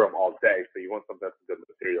nature, we wear them all day. So you want something that's a good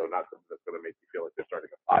material, not something that's going to make you feel like you're starting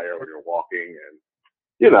a fire when you're walking. And,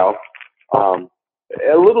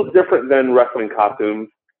 a little different than wrestling costumes,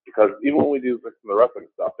 because even when we do some of the wrestling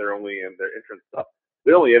stuff, they're only in their entrance stuff.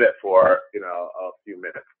 They're only in it for, a few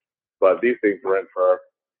minutes. But these things are in for,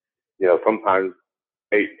 sometimes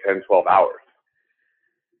 8, 10, 12 hours.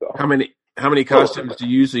 So. How many costumes do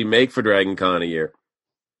you usually make for Dragon Con a year?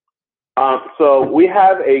 So we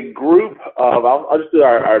have a group of, I'll just do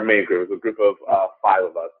our main group. It's a group of 5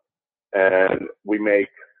 of us. And we make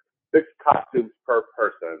 6 costumes per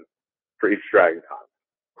person for each Dragon Con.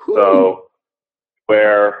 So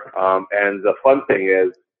and the fun thing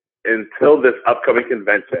is, until this upcoming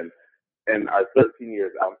convention, in our 13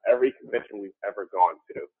 years, out of every convention we've ever gone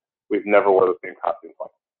to, we've never worn the same costume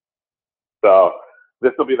twice. So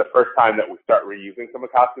this will be the first time that we start reusing some of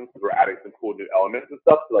the costumes because we're adding some cool new elements and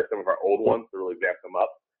stuff to like some of our old ones to really vamp them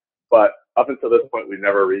up. But up until this point, we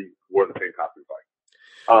never wore the same costume twice.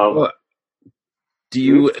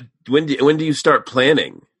 When do you start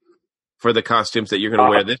planning for the costumes that you're going to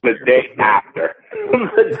wear this year? The day after.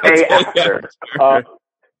 The day after.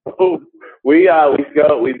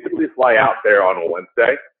 We typically fly out there on a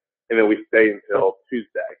Wednesday, and then we stay until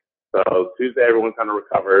Tuesday. So Tuesday, everyone kind of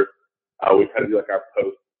recovers. We kind of do like our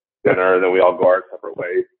post dinner, and then we all go our separate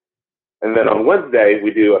ways. And then on Wednesday,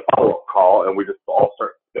 we do a follow-up call, and we just all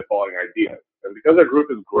start spitballing ideas. And because our group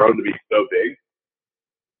has grown to be so big,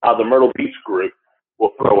 the Myrtle Beach group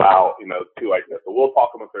will throw out, 2 ideas. So we'll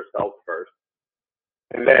talk amongst ourselves first.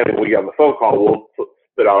 And then when we get on the phone call, we'll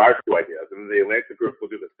spit out our 2 ideas. And the Atlanta group will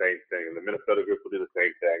do the same thing. And the Minnesota group will do the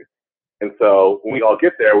same thing. And so when we all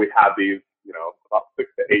get there, we have these, about 6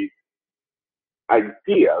 to 8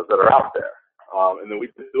 ideas that are out there. And then we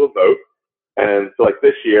just do a vote. And so like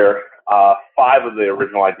this year, 5 of the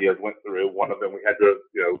original ideas went through. One of them we had to,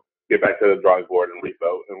 get back to the drawing board and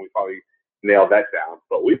re-vote. And we finally nailed that down.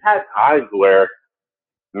 But we've had times where,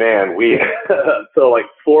 man, so like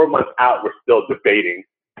 4 months out, we're still debating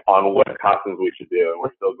on what costumes we should do, and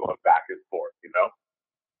we're still going back and forth,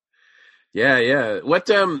 Yeah.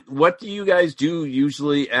 What do you guys do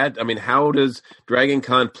usually how does Dragon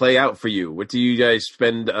Con play out for you? What do you guys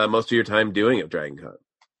spend most of your time doing at Dragon Con?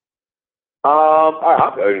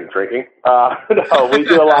 I'm drinking. No, we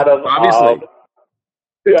do a lot of obviously.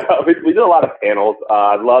 We do a lot of panels.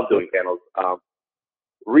 I love doing panels.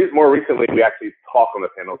 More recently, we actually talk on the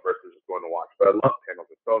panels versus just going to watch. But I love panels.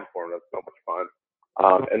 It's so informative, so much fun.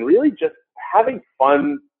 And really just having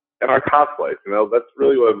fun in our cosplays. That's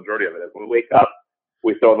really what the majority of it is. When we wake up,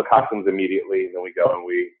 we throw on the costumes immediately, and then we go and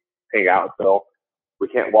we hang out until we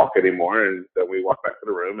can't walk anymore, and then we walk back to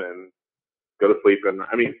the room and go to sleep. And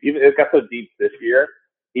even it got so deep this year,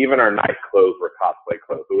 even our night clothes were cosplay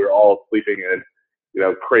clothes. So we were all sleeping in,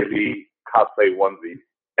 crazy cosplay onesies,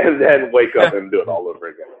 and then wake up and do it all over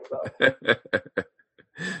again. So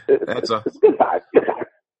That's awesome. It's good time. Good time.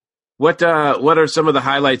 What are some of the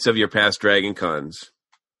highlights of your past Dragon Cons?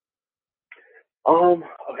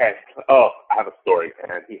 Okay. Oh, I have a story,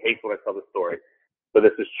 and he hates when I tell the story, but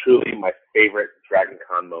this is truly my favorite Dragon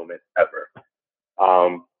Con moment ever.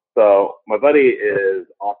 So my buddy is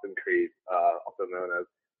Austin Creed, also known as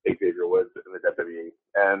Xavier Woods in the WWE,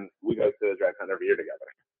 and we go to Dragon Con every year together.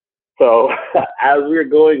 So as we were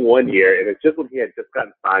going one year, and it's just when he had just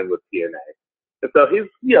gotten signed with TNA, and so he's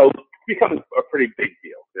becoming a pretty big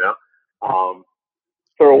deal, So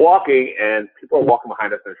we're walking, and people are walking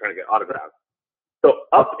behind us and they're trying to get autographs. So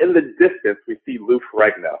up in the distance, we see Lou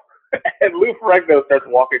Ferrigno. And Lou Ferrigno starts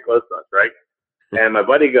walking close to us, right? And my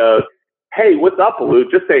buddy goes, "Hey, what's up, Lou?"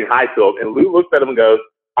 Just saying hi to him. And Lou looks at him and goes,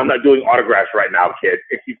 "I'm not doing autographs right now, kid."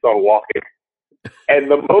 And keeps on walking.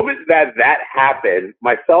 And the moment that happened,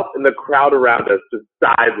 myself and the crowd around us just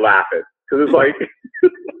died laughing. Because it's like,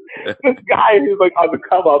 this guy who's like on the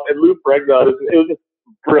come up, and Lou Ferrigno, it was just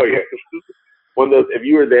brilliant. One of those, if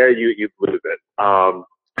you were there, you'd lose it.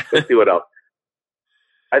 Let's see what else.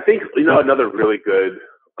 I think, another really good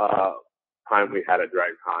time we had at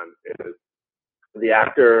Dragon Con is the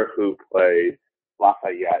actor who played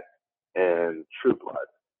Lafayette in True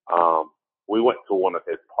Blood. We went to one of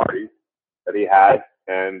his parties that he had,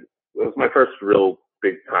 and it was my first real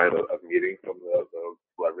big time of meeting some of the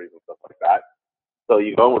celebrities and stuff like that. So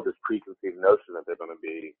you go in with this preconceived notion that they're going to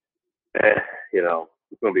be,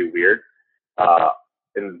 it's going to be weird.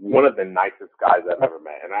 And one of the nicest guys I've ever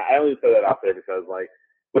met. And I only throw that out there because, like,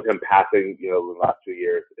 with him passing, the last 2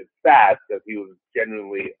 years, it's sad because he was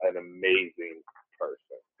genuinely an amazing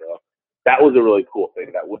person. So that was a really cool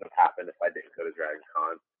thing that wouldn't have happened if I didn't go to Dragon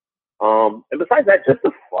Con. And besides that, just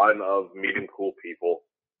the fun of meeting cool people,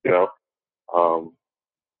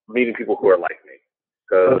 meeting people who are like me.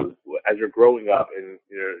 Because as you're growing up and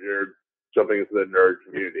you're jumping into the nerd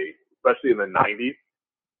community, especially in the 90s,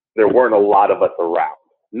 there weren't a lot of us around,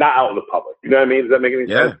 not out in the public. You know what I mean? Does that make any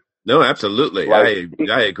sense? No, absolutely. Like,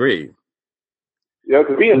 I agree.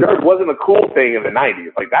 Because being a nerd wasn't a cool thing in the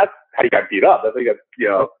 90s. Like, that's how you got beat up. That's how you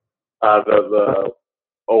got, the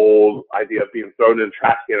old idea of being thrown in the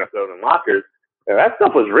trash can or thrown in lockers. And that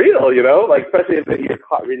stuff was real, like, especially if you're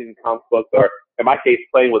caught reading comic books or, in my case,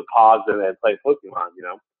 playing with Pogs and then playing Pokemon,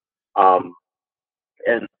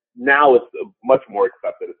 And now it's much more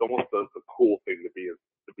accepted. It's almost a cool thing to be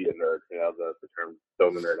a nerd, the term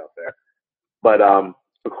throwing the nerd out there. But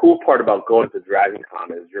the cool part about going to Dragon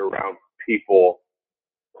Con is you're around people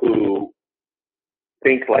who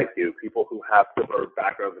think like you, people who have similar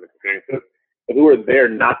backgrounds and experiences, and who are there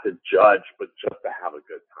not to judge, but just to have a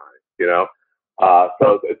good time, you know?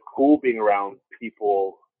 So it's cool being around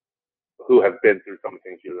people who have been through some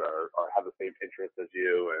things you or have the same interests as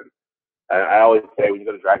you. And I always say when you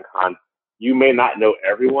go to Dragon Con, you may not know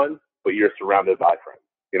everyone, but you're surrounded by friends,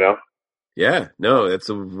 you know? Yeah, no, that's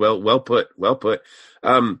a well put.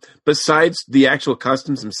 Besides the actual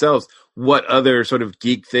costumes themselves, what other sort of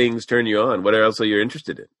geek things turn you on? What else are you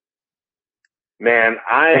interested in? Man,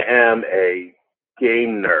 I am a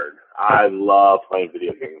game nerd. I love playing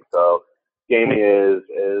video games. So gaming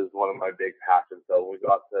is one of my big passions. So when we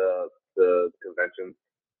go out to the conventions,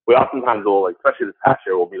 we oftentimes will, like, especially this past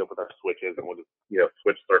year, we'll meet up with our Switches and we'll just,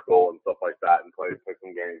 Switch Circle and stuff like that and play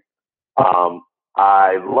some games.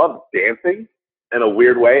 I love dancing in a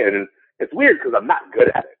weird way, and it's weird because I'm not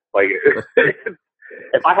good at it. Like,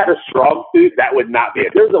 if I had a strong suit, that would not be it.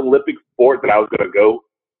 If there's an Olympic sport that I was going to go,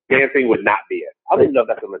 dancing would not be it. I don't even know if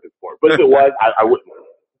that's an Olympic sport, but if it was, I wouldn't.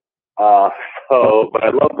 But I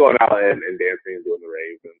love going out and dancing and doing the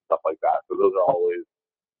raves and stuff like that. So those are always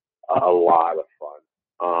a lot of fun.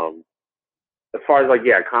 As far as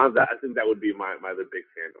cons, I think that would be my other big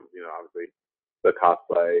fandom. Obviously the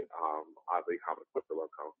cosplay, obviously comic books. I love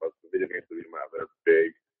comic books. The video games would be my other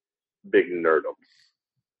big nerdum.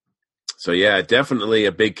 So yeah, definitely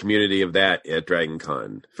a big community of that at Dragon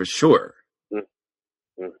Con for sure.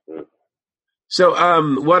 Mm-hmm. So,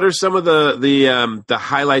 what are some of the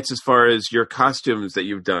highlights as far as your costumes that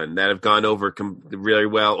you've done that have gone over really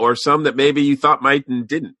well, or some that maybe you thought might and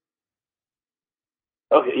didn't?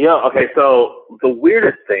 Okay. So the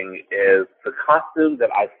weirdest thing is the costume that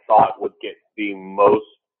I thought would get the most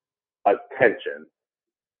attention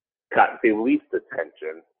got the least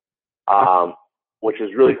attention, which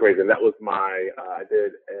is really crazy. And that was I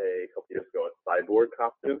did a couple years ago a cyborg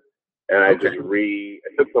costume. And I took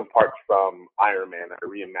some parts from Iron Man. I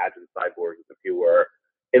reimagined Cyborg as if he were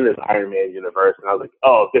in this Iron Man universe. And I was like,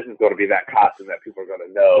 oh, this is going to be that costume that people are going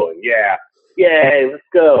to know. And yay, let's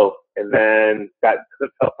go. And then that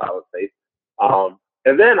fell out of space.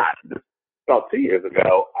 And then about 2 years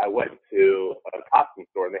ago, I went to a costume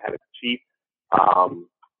store and they had a cheap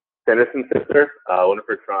Sanderson sister,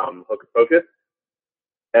 Winifred from Hocus Pocus.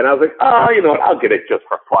 And I was like, oh, you know what? I'll get it just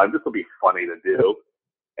for fun. This will be funny to do.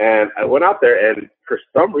 And I went out there, and for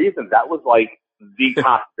some reason, that was like the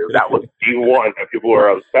costume. That was the one that people were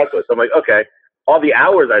obsessed with. So I'm like, okay, all the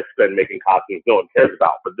hours I spend making costumes, no one cares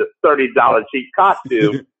about. But this $30 cheap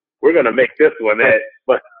costume, we're gonna make this one it.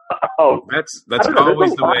 But that's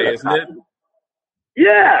always the way, isn't it?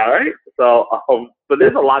 Yeah, right. So, but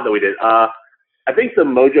there's a lot that we did. I think the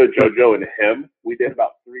Mojo Jojo and him we did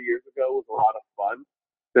about 3 years ago was a lot of fun,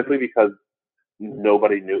 simply because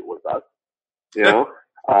nobody knew it was us.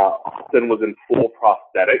 Austin was in full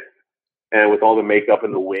prosthetics and with all the makeup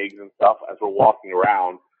and the wigs and stuff. As we're walking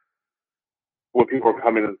around, when people were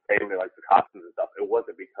coming and saying they liked the costumes and stuff, it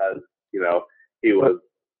wasn't because, he was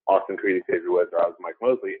Austin Creed Xavier Woods or I was Mike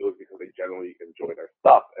Mosley. It was because they generally enjoyed our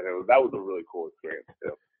stuff. And that was a really cool experience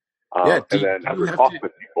too. And then as we're talking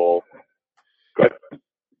with people, good.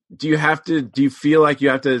 Do you feel like you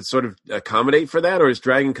have to sort of accommodate for that, or is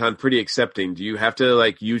Dragon Con pretty accepting? Do you have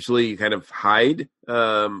to usually kind of hide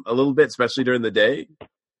a little bit, especially during the day?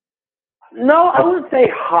 No, I wouldn't say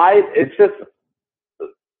hide. It's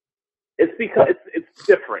because it's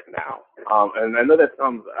different now. And I know that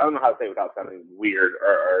sounds, I don't know how to say it without sounding weird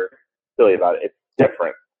or silly about it. It's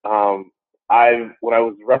different. When I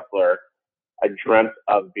was a wrestler, I dreamt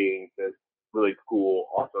of being this really cool,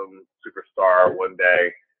 awesome superstar one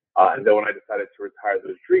day. And then when I decided to retire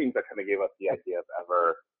those dreams, that kind of gave us the idea of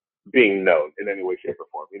ever being known in any way, shape, or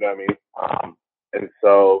form. You know what I mean? And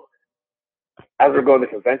so as we're going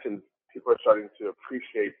to conventions, people are starting to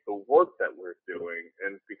appreciate the work that we're doing.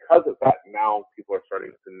 And because of that, now people are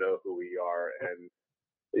starting to know who we are. And,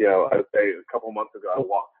 I would say a couple months ago, I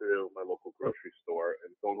walked through my local grocery store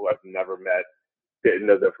and someone who I've never met, didn't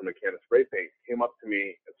know them from a can of spray paint, came up to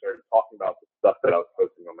me and started talking about the stuff that I was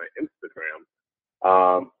posting on my Instagram.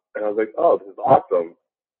 And I was like, oh, this is awesome,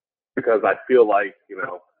 because I feel like,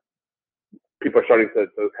 people are starting to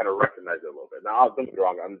kind of recognize it a little bit. Now, don't get me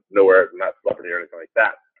wrong, I'm not celebrity or anything like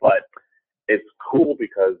that, but it's cool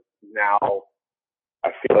because now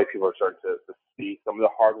I feel like people are starting to see some of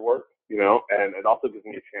the hard work, and it also gives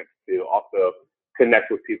me a chance to also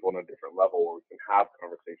connect with people on a different level where we can have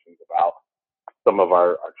conversations about some of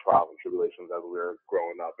our trials and tribulations as we were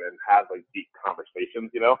growing up and have deep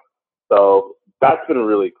conversations, So that's been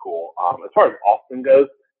really cool. As far as Austin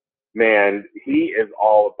goes, man, he is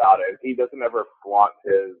all about it. He doesn't ever flaunt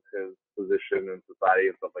his position in society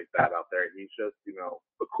and stuff like that out there. He's just,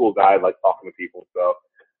 a cool guy, like talking to people. So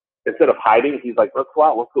instead of hiding, he's like, let's go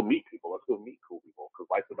out, let's go meet people, let's go meet cool people, because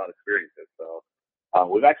life's about experiences. So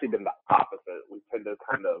we've actually been the opposite. We tend to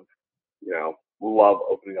kind of, love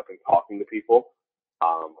opening up and talking to people.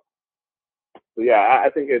 So yeah, I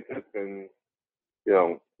think it's been,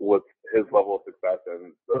 with his level of success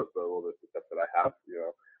and the level of success that I have,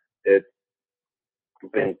 it's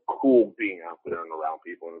been cool being out there and around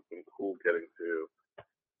people, and it's been cool getting to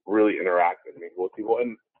really interact and mingle with people.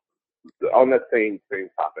 And on that same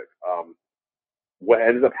topic, what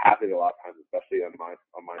ends up happening a lot of times, especially on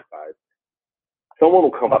my side, someone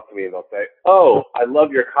will come up to me and they'll say, "Oh, I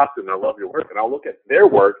love your costume, I love your work," and I'll look at their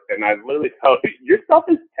work and I literally tell you, "Your stuff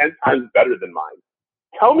is 10 times better than mine.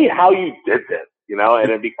 Tell me how you did this,"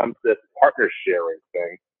 and it becomes this partner sharing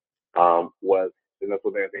thing. And that's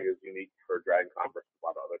what I think is unique for DragonCon versus a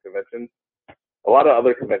lot of other conventions. A lot of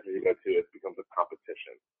other conventions you go to, it becomes a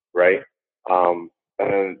competition, right?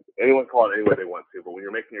 And anyone call it any way they want to, but when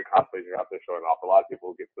you're making your cosplays, you're out there showing off. A lot of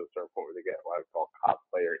people get to a certain point where they get what I call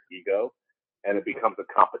cosplayer ego, and it becomes a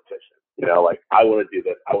competition. Like, I want to do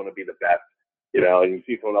this, I want to be the best, and you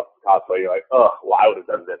see someone else's cosplay, you're like, oh, well, I would have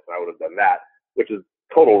done this and I would have done that, which is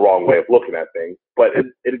total wrong way of looking at things, but it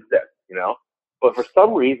exists, But for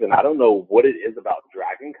some reason, I don't know what it is about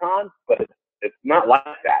DragonCon, but it's not like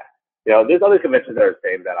that. There's other conventions that are the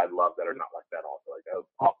same that I love that are not like that also. Like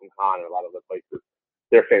AwesomeCon and a lot of other places,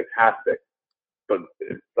 they're fantastic. But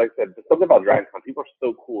like I said, there's something about DragonCon. People are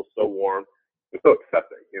so cool, so warm, and so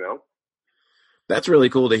accepting, That's really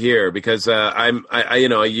cool to hear, because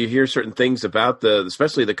you hear certain things about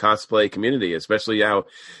especially the cosplay community, especially how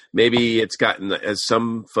maybe it's gotten, as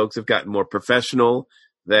some folks have gotten more professional,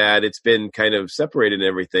 that it's been kind of separated and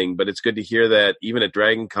everything. But it's good to hear that even at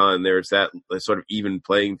DragonCon, there's that sort of even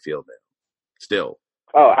playing field now still.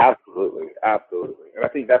 Oh, absolutely. Absolutely. And I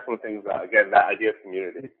think that's one of the things, again, that idea of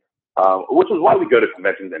community, which is why we go to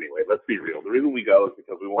conventions anyway. Let's be real. The reason we go is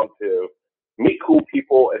because we want to meet cool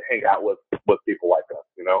people and hang out with people like us,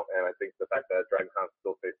 And I think the fact that DragonCon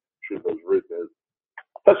still stays true to those roots is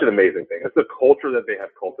such an amazing thing. It's a culture that they have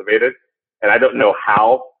cultivated, and I don't know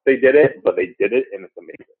how they did it, but they did it, and it's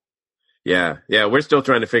amazing. Yeah, we're still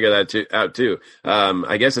trying to figure that out too.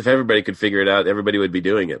 I guess if everybody could figure it out, everybody would be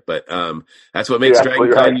doing it. But that's what makes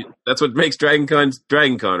DragonCon. Right. That's what makes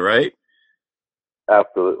DragonCon, right?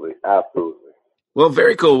 Absolutely. Well,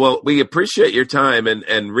 very cool. Well, we appreciate your time,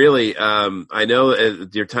 and really, I know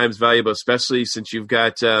your time's valuable, especially since you've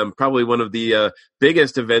got probably one of the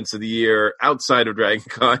biggest events of the year outside of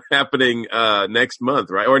DragonCon happening next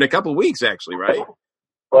month, right? Or in a couple of weeks, actually, right?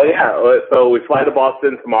 Well, yeah. So we fly to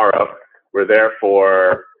Boston tomorrow. We're there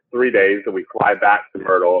for 3 days, and we fly back to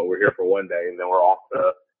Myrtle. We're here for 1 day, and then we're off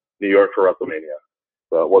to New York for WrestleMania.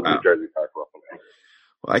 So, New Jersey, sorry, for WrestleMania.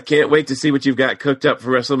 Well, I can't wait to see what you've got cooked up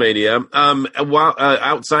for WrestleMania. While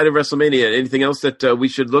outside of WrestleMania, anything else that we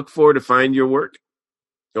should look for to find your work,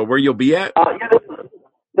 or where you'll be at? Yeah,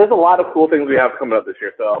 there's a lot of cool things we have coming up this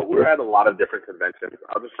year. So we're at a lot of different conventions.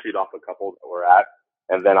 I'll just shoot off a couple that we're at,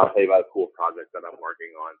 and then I'll tell you about a cool project that I'm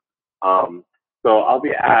working on. So I'll be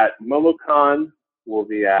at MomoCon. We'll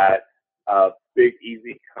be at Big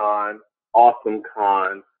Easy Con, Awesome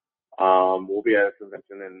Con. We'll be at a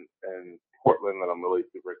convention in Portland that I'm really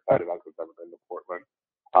super excited about because I've never been to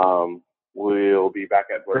Portland. We'll be back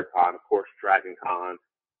at BlurCon, of course, DragonCon,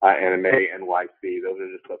 Anime NYC. Those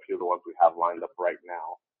are just a few of the ones we have lined up right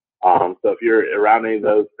now. So if you're around any of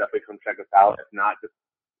those, definitely come check us out. If not, just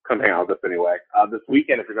come hang out with us anyway. This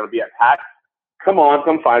weekend, if you're going to be at PAX, come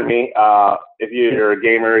find me. If you're a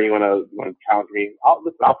gamer and you want to challenge me, I'll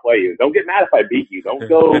play you. Don't get mad if I beat you. Don't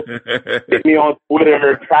go hit me on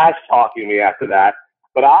Twitter trash talking me after that.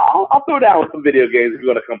 But I'll throw down with some video games if you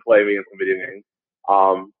want to come play me in some video games.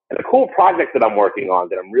 And a cool project that I'm working on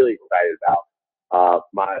that I'm really excited about.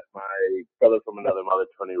 My brother from another mother,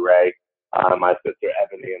 Tony Ray, my sister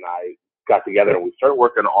Ebony, and I got together and we started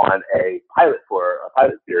working on a pilot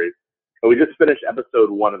series. And we just finished episode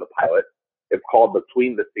 1 of the pilot. It's called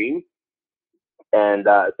Between the Scenes. And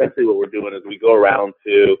essentially what we're doing is we go around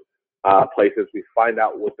to places, we find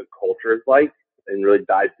out what the culture is like, and really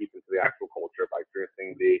dive deep into the actual culture by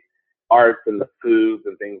experiencing the arts and the foods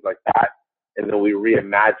and things like that. And then we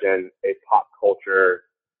reimagine a pop culture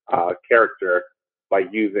character by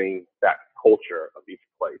using that culture of each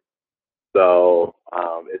place. So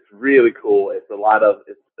it's really cool. It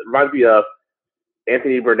reminds me of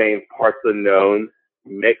Anthony Bourdain's Parts Unknown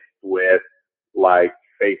mixed with like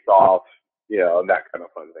Face Off, and that kind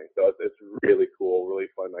of fun thing. So it's really cool, really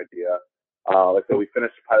fun idea. Like I said, we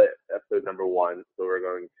finished the pilot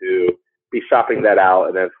workshopping that out,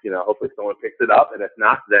 and if, hopefully someone picks it up, and if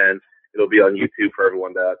not, then it'll be on YouTube for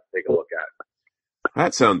everyone to take a look at.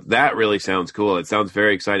 That really sounds cool. It sounds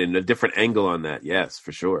very exciting. A different angle on that. Yes,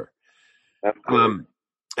 for sure.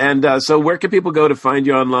 So where can people go to find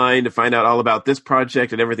you online, to find out all about this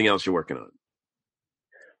project and everything else you're working on?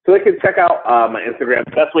 So they can check out my Instagram.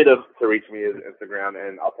 The best way to reach me is Instagram,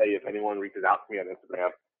 and I'll tell you, if anyone reaches out to me on Instagram,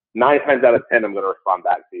 9 times out of 10, I'm going to respond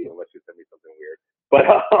back to you unless you send me something weird. But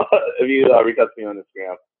if you reach out to me on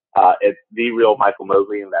Instagram, it's The Real Michael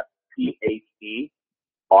Mosley, and that's PHEREALMIKALMOSLEY.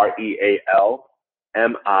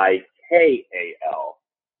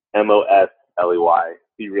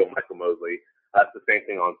 The Real Michael Mosley. That's the same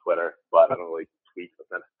thing on Twitter, but I don't really tweet.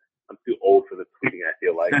 But I'm too old for the tweeting, I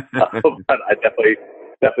feel like. But I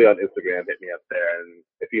definitely on Instagram, hit me up there. And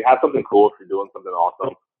if you have something cool, if you're doing something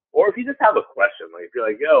awesome, or if you just have a question, like if you're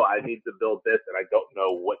like, yo, I need to build this and I don't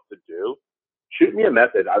know what to do, shoot me a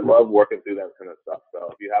message. I love working through that kind of stuff. So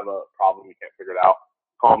if you have a problem, you can't figure it out,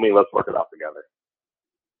 call me. Let's work it out together.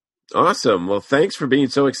 Awesome. Well, thanks for being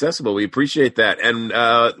so accessible. We appreciate that. And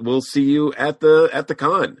we'll see you at the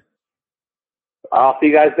con. I'll see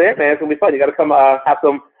you guys there, man. It's going to be fun. You got to come have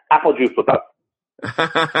some apple juice with us.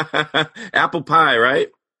 Apple pie, right?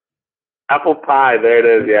 Apple pie. There it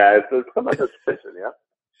is. Yeah. It's kind of like a tradition, yeah?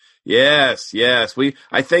 Yes.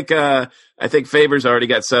 I think Faber's already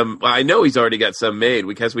got some. Well, I know he's already got some made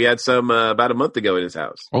because we had some about a month ago in his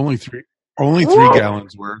house. Only three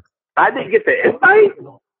gallons worth. I didn't get the invite.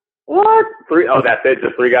 What? 3? Oh, that's it.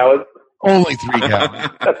 Just 3 gallons. Only 3 gallons.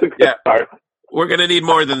 That's a good start. We're gonna need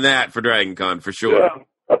more than that for Dragon Con for sure. Yeah,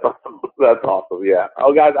 that's awesome. Yeah.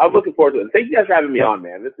 Oh, guys, I'm looking forward to it. Thank you guys for having me on,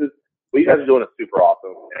 man. What you guys are doing is super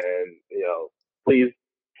awesome, and please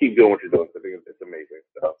keep doing what you're doing. I think it's amazing.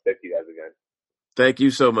 So thank you guys again. Thank you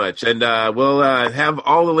so much. And we'll have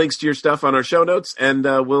all the links to your stuff on our show notes. And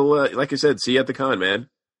we'll, like I said, see you at the con, man.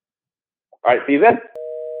 All right. See you then.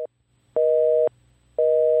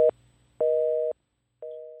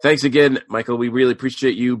 Thanks again, Michael. We really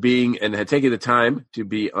appreciate you being and taking the time to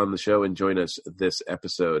be on the show and join us this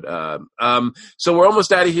episode. So we're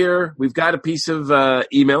almost out of here. We've got a piece of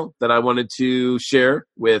email that I wanted to share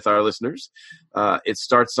with our listeners. It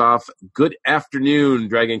starts off, "Good afternoon,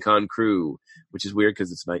 Dragon Con crew," which is weird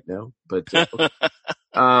because it's night now. But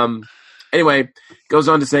anyway, goes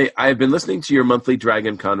on to say, "I have been listening to your monthly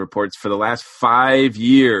Dragon Con reports for the last 5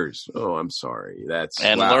 years." Oh, I'm sorry.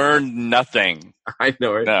 Learned nothing. I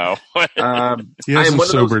know, right? No. He hasn't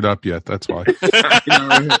sobered up yet. That's why.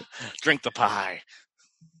 Drink the pie.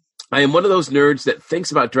 I am one of those nerds that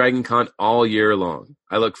thinks about Dragon Con all year long.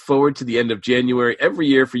 I look forward to the end of January every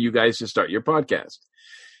year for you guys to start your podcast.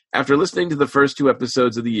 After listening to the first 2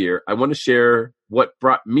 episodes of the year, I want to share what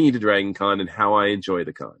brought me to Dragon Con and how I enjoy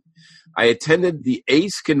the con. I attended the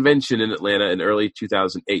ACE convention in Atlanta in early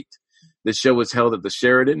 2008. This show was held at the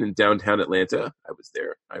Sheraton in downtown Atlanta. I was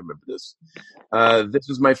there. I remember this. This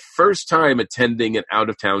was my first time attending an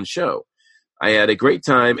out-of-town show. I had a great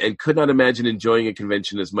time and could not imagine enjoying a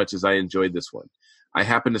convention as much as I enjoyed this one. I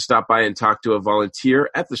happened to stop by and talk to a volunteer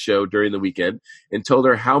at the show during the weekend and told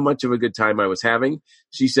her how much of a good time I was having.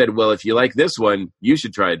 She said, "Well, if you like this one, you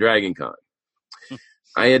should try Dragon Con."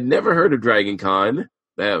 I had never heard of Dragon Con.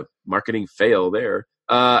 Marketing fail there.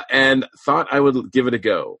 And thought I would give it a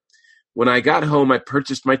go. When I got home, I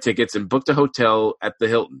purchased my tickets and booked a hotel at the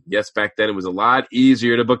Hilton. Yes, back then it was a lot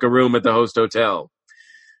easier to book a room at the host hotel.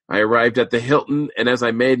 I arrived at the Hilton, and as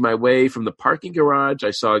I made my way from the parking garage,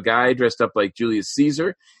 I saw a guy dressed up like Julius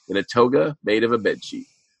Caesar in a toga made of a bedsheet.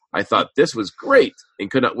 I thought this was great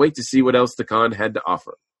and could not wait to see what else the con had to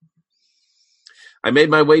offer. I made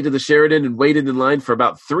my way to the Sheraton and waited in line for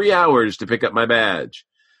about 3 hours to pick up my badge.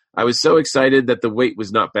 I was so excited that the wait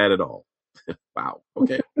was not bad at all. Wow.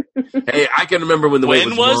 Okay. Hey, I can remember when the wait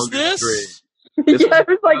was longer than this? 3. Yeah,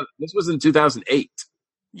 This was in 2008.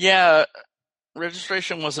 Yeah,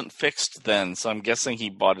 registration wasn't fixed then, so I'm guessing he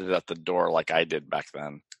bought it at the door like I did back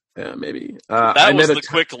then. Yeah, maybe. That was the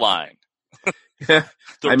quick line. The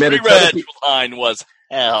pre-reg line was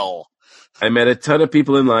hell. I met a ton of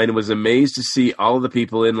people in line and was amazed to see all of the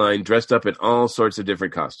people in line dressed up in all sorts of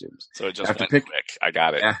different costumes. So it just went quick. I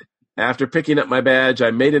got it. After picking up my badge,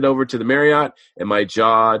 I made it over to the Marriott, and my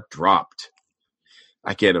jaw dropped.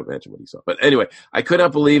 I can't imagine what he saw. But anyway, I could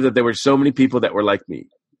not believe that there were so many people that were like me.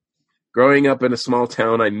 Growing up in a small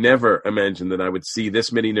town, I never imagined that I would see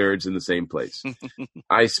this many nerds in the same place.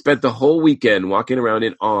 I spent the whole weekend walking around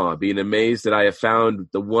in awe, being amazed that I have found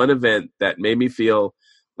the one event that made me feel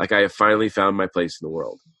like I have finally found my place in the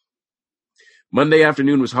world. Monday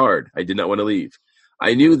afternoon was hard. I did not want to leave.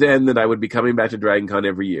 I knew then that I would be coming back to DragonCon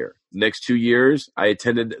every year. The next 2 years, I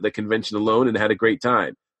attended the convention alone and had a great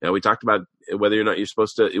time. Now, we talked about whether or not you're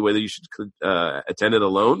supposed to, whether you should attend it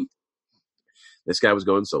alone. This guy was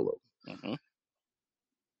going solo. Mm-hmm.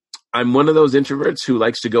 I'm one of those introverts who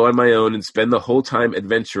likes to go on my own and spend the whole time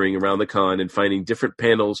adventuring around the con and finding different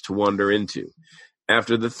panels to wander into.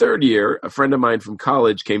 After the third year, a friend of mine from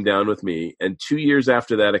college came down with me, and 2 years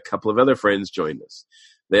after that, a couple of other friends joined us.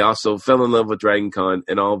 They also fell in love with DragonCon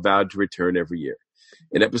and all vowed to return every year.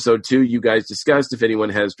 In episode 2, you guys discussed if anyone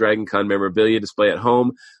has DragonCon memorabilia display at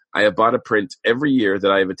home. I have bought a print every year that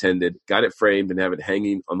I have attended, got it framed, and have it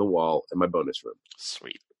hanging on the wall in my bonus room.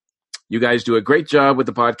 Sweet. You guys do a great job with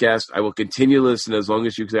the podcast. I will continue to listen as long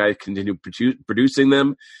as you guys continue producing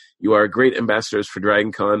them. You are great ambassadors for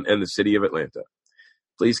DragonCon and the city of Atlanta.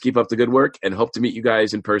 Please keep up the good work and hope to meet you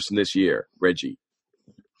guys in person this year. Reggie.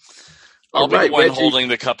 I'll be right, the one Reggie. holding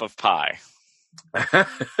the cup of pie.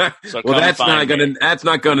 So well, that's find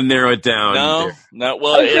not gonna narrow it down. No.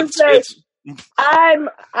 Well, I was gonna say,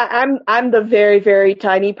 I'm the very, very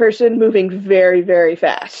tiny person moving very, very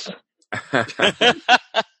fast.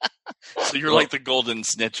 So you're like the golden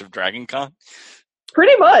snitch of DragonCon?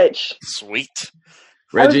 Pretty much. Sweet.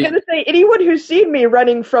 Reggie, I was going to say, anyone who's seen me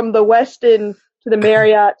running from the Westin to the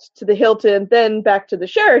Marriott to the Hilton, then back to the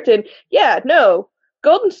Sheraton,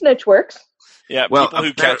 Golden Snitch works. Yeah, well, people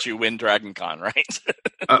who catch you win DragonCon, right?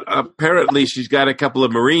 apparently she's got a couple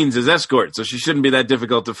of Marines as escorts, so she shouldn't be that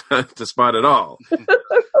difficult to spot at all.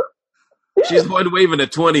 She's the one waving a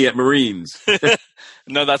 20 at Marines.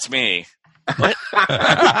 No, that's me. What?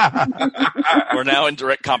 We're now in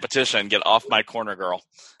direct competition. Get off my corner, girl.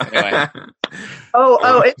 Anyway.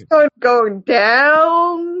 It's going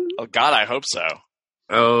down? Oh, God, I hope so.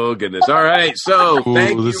 Oh, goodness. All right. So,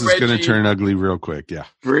 thank you, this is going to turn ugly real quick. Yeah.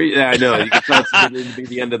 I know. You can tell it's going to be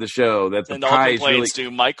the end of the show. That's and all complaints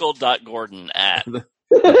to Michael.Gordon at. The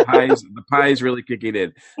pie's really kicking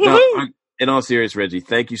in. No, in all seriousness, Reggie,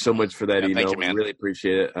 thank you so much for that email. Thank you, man. We really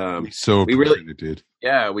appreciate it. So appreciate it, dude.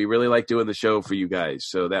 Yeah, we really like doing the show for you guys.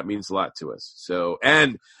 So that means a lot to us. So,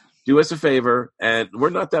 and do us a favor, and we're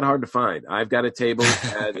not that hard to find. I've got a table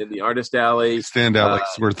in the Artist Alley. Stand out like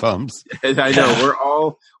sore thumbs. And I know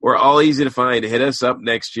we're all easy to find. Hit us up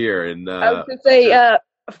next year. And I was going to say,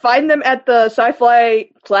 find them at the Sci-Fi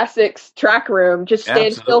Classics track room. Just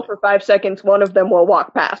stand still for 5 seconds. One of them will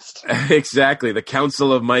walk past. Exactly. The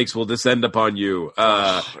Council of Mikes will descend upon you.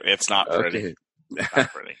 It's not pretty. Okay. It's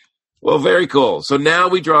not pretty. Well, very cool. So now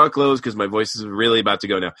we draw a close because my voice is really about to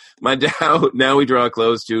go now. Now we draw a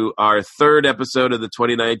close to our third episode of the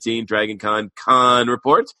 2019 DragonCon Con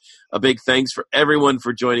Report. A big thanks for everyone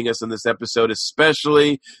for joining us in this episode,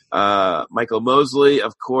 especially Michael Mosley,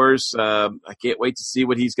 of course. I can't wait to see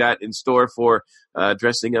what he's got in store for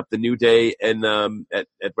dressing up the New Day and at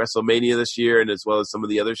WrestleMania this year, and as well as some of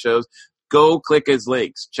the other shows. Go click his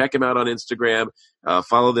links. Check him out on Instagram.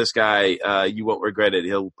 Follow this guy. You won't regret it.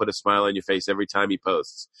 He'll put a smile on your face every time he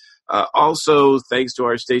posts. Also, thanks to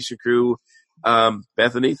our station crew.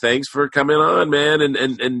 Bethany, thanks for coming on, man,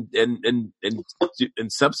 and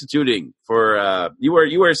substituting for you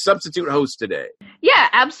were a substitute host today. Yeah,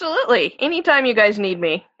 absolutely. Anytime you guys need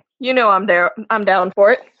me, I'm there. I'm down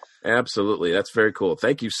for it. Absolutely. That's very cool.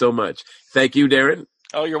 Thank you so much. Thank you, Darren.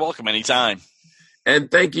 Oh, you're welcome anytime.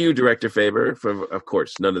 And thank you, Director Faber, for, of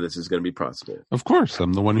course, none of this is going to be possible. Of course,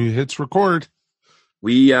 I'm the one who hits record.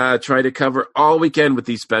 We try to cover all we can with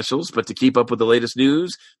these specials, but to keep up with the latest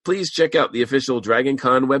news, please check out the official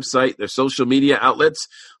DragonCon website, their social media outlets.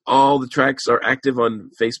 All the tracks are active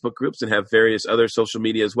on Facebook groups and have various other social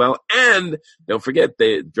media as well. And don't forget,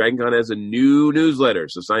 DragonCon has a new newsletter,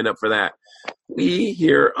 so sign up for that. We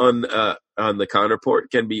here on the Con Report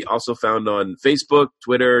can be also found on Facebook,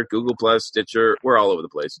 Twitter, Google+, Stitcher. We're all over the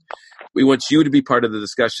place. We want you to be part of the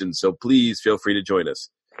discussion, so please feel free to join us.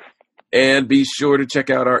 And be sure to check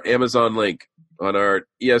out our Amazon link on our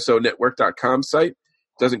ESOnetwork.com site. It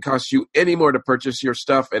doesn't cost you any more to purchase your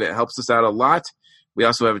stuff, and it helps us out a lot. We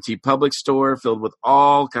also have a TeePublic store filled with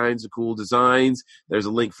all kinds of cool designs. There's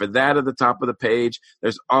a link for that at the top of the page.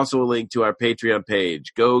 There's also a link to our Patreon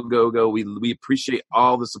page. Go, go, go. We appreciate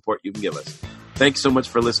all the support you can give us. Thanks so much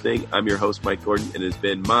for listening. I'm your host, Mike Gordon. It has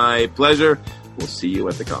been my pleasure. We'll see you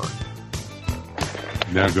at the con.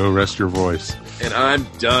 Now go rest your voice. And I'm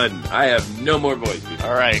done. I have no more voice.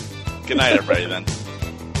 All right. Good night, everybody, then. I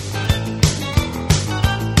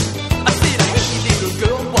said, hey, little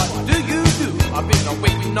girl, what do you do? I've been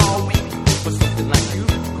waiting all week for something like you.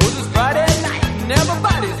 'Cause it's Friday night and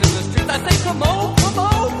everybody's in the streets. I say, come on, come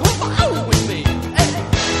on, come on with me. Hey,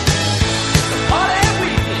 it's a party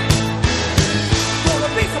weekend. Gonna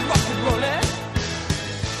be some rock and rollin'.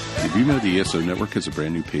 know the ESO Network has a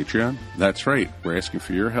brand new Patreon? That's right. We're asking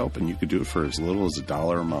for your help, and you can do it for as little as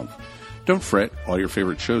 $1 a month. Don't fret, all your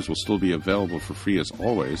favorite shows will still be available for free as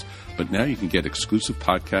always, but now you can get exclusive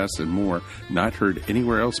podcasts and more not heard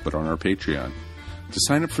anywhere else but on our Patreon. To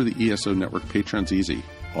sign up for the ESO Network, Patreon's easy.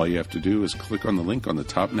 All you have to do is click on the link on the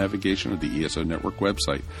top navigation of the ESO Network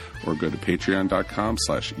website or go to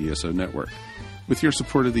patreon.com/ESO Network. With your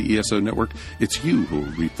support of the ESO Network, it's you who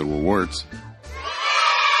will reap the rewards.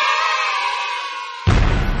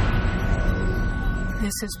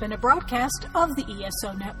 This has been a broadcast of the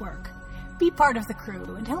ESO Network. Be part of the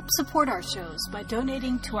crew and help support our shows by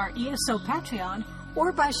donating to our ESO Patreon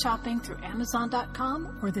or by shopping through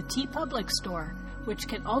Amazon.com or the TeePublic store, which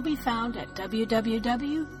can all be found at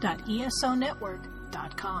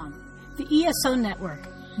www.esonetwork.com. The ESO Network,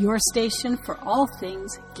 your station for all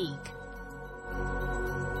things geek.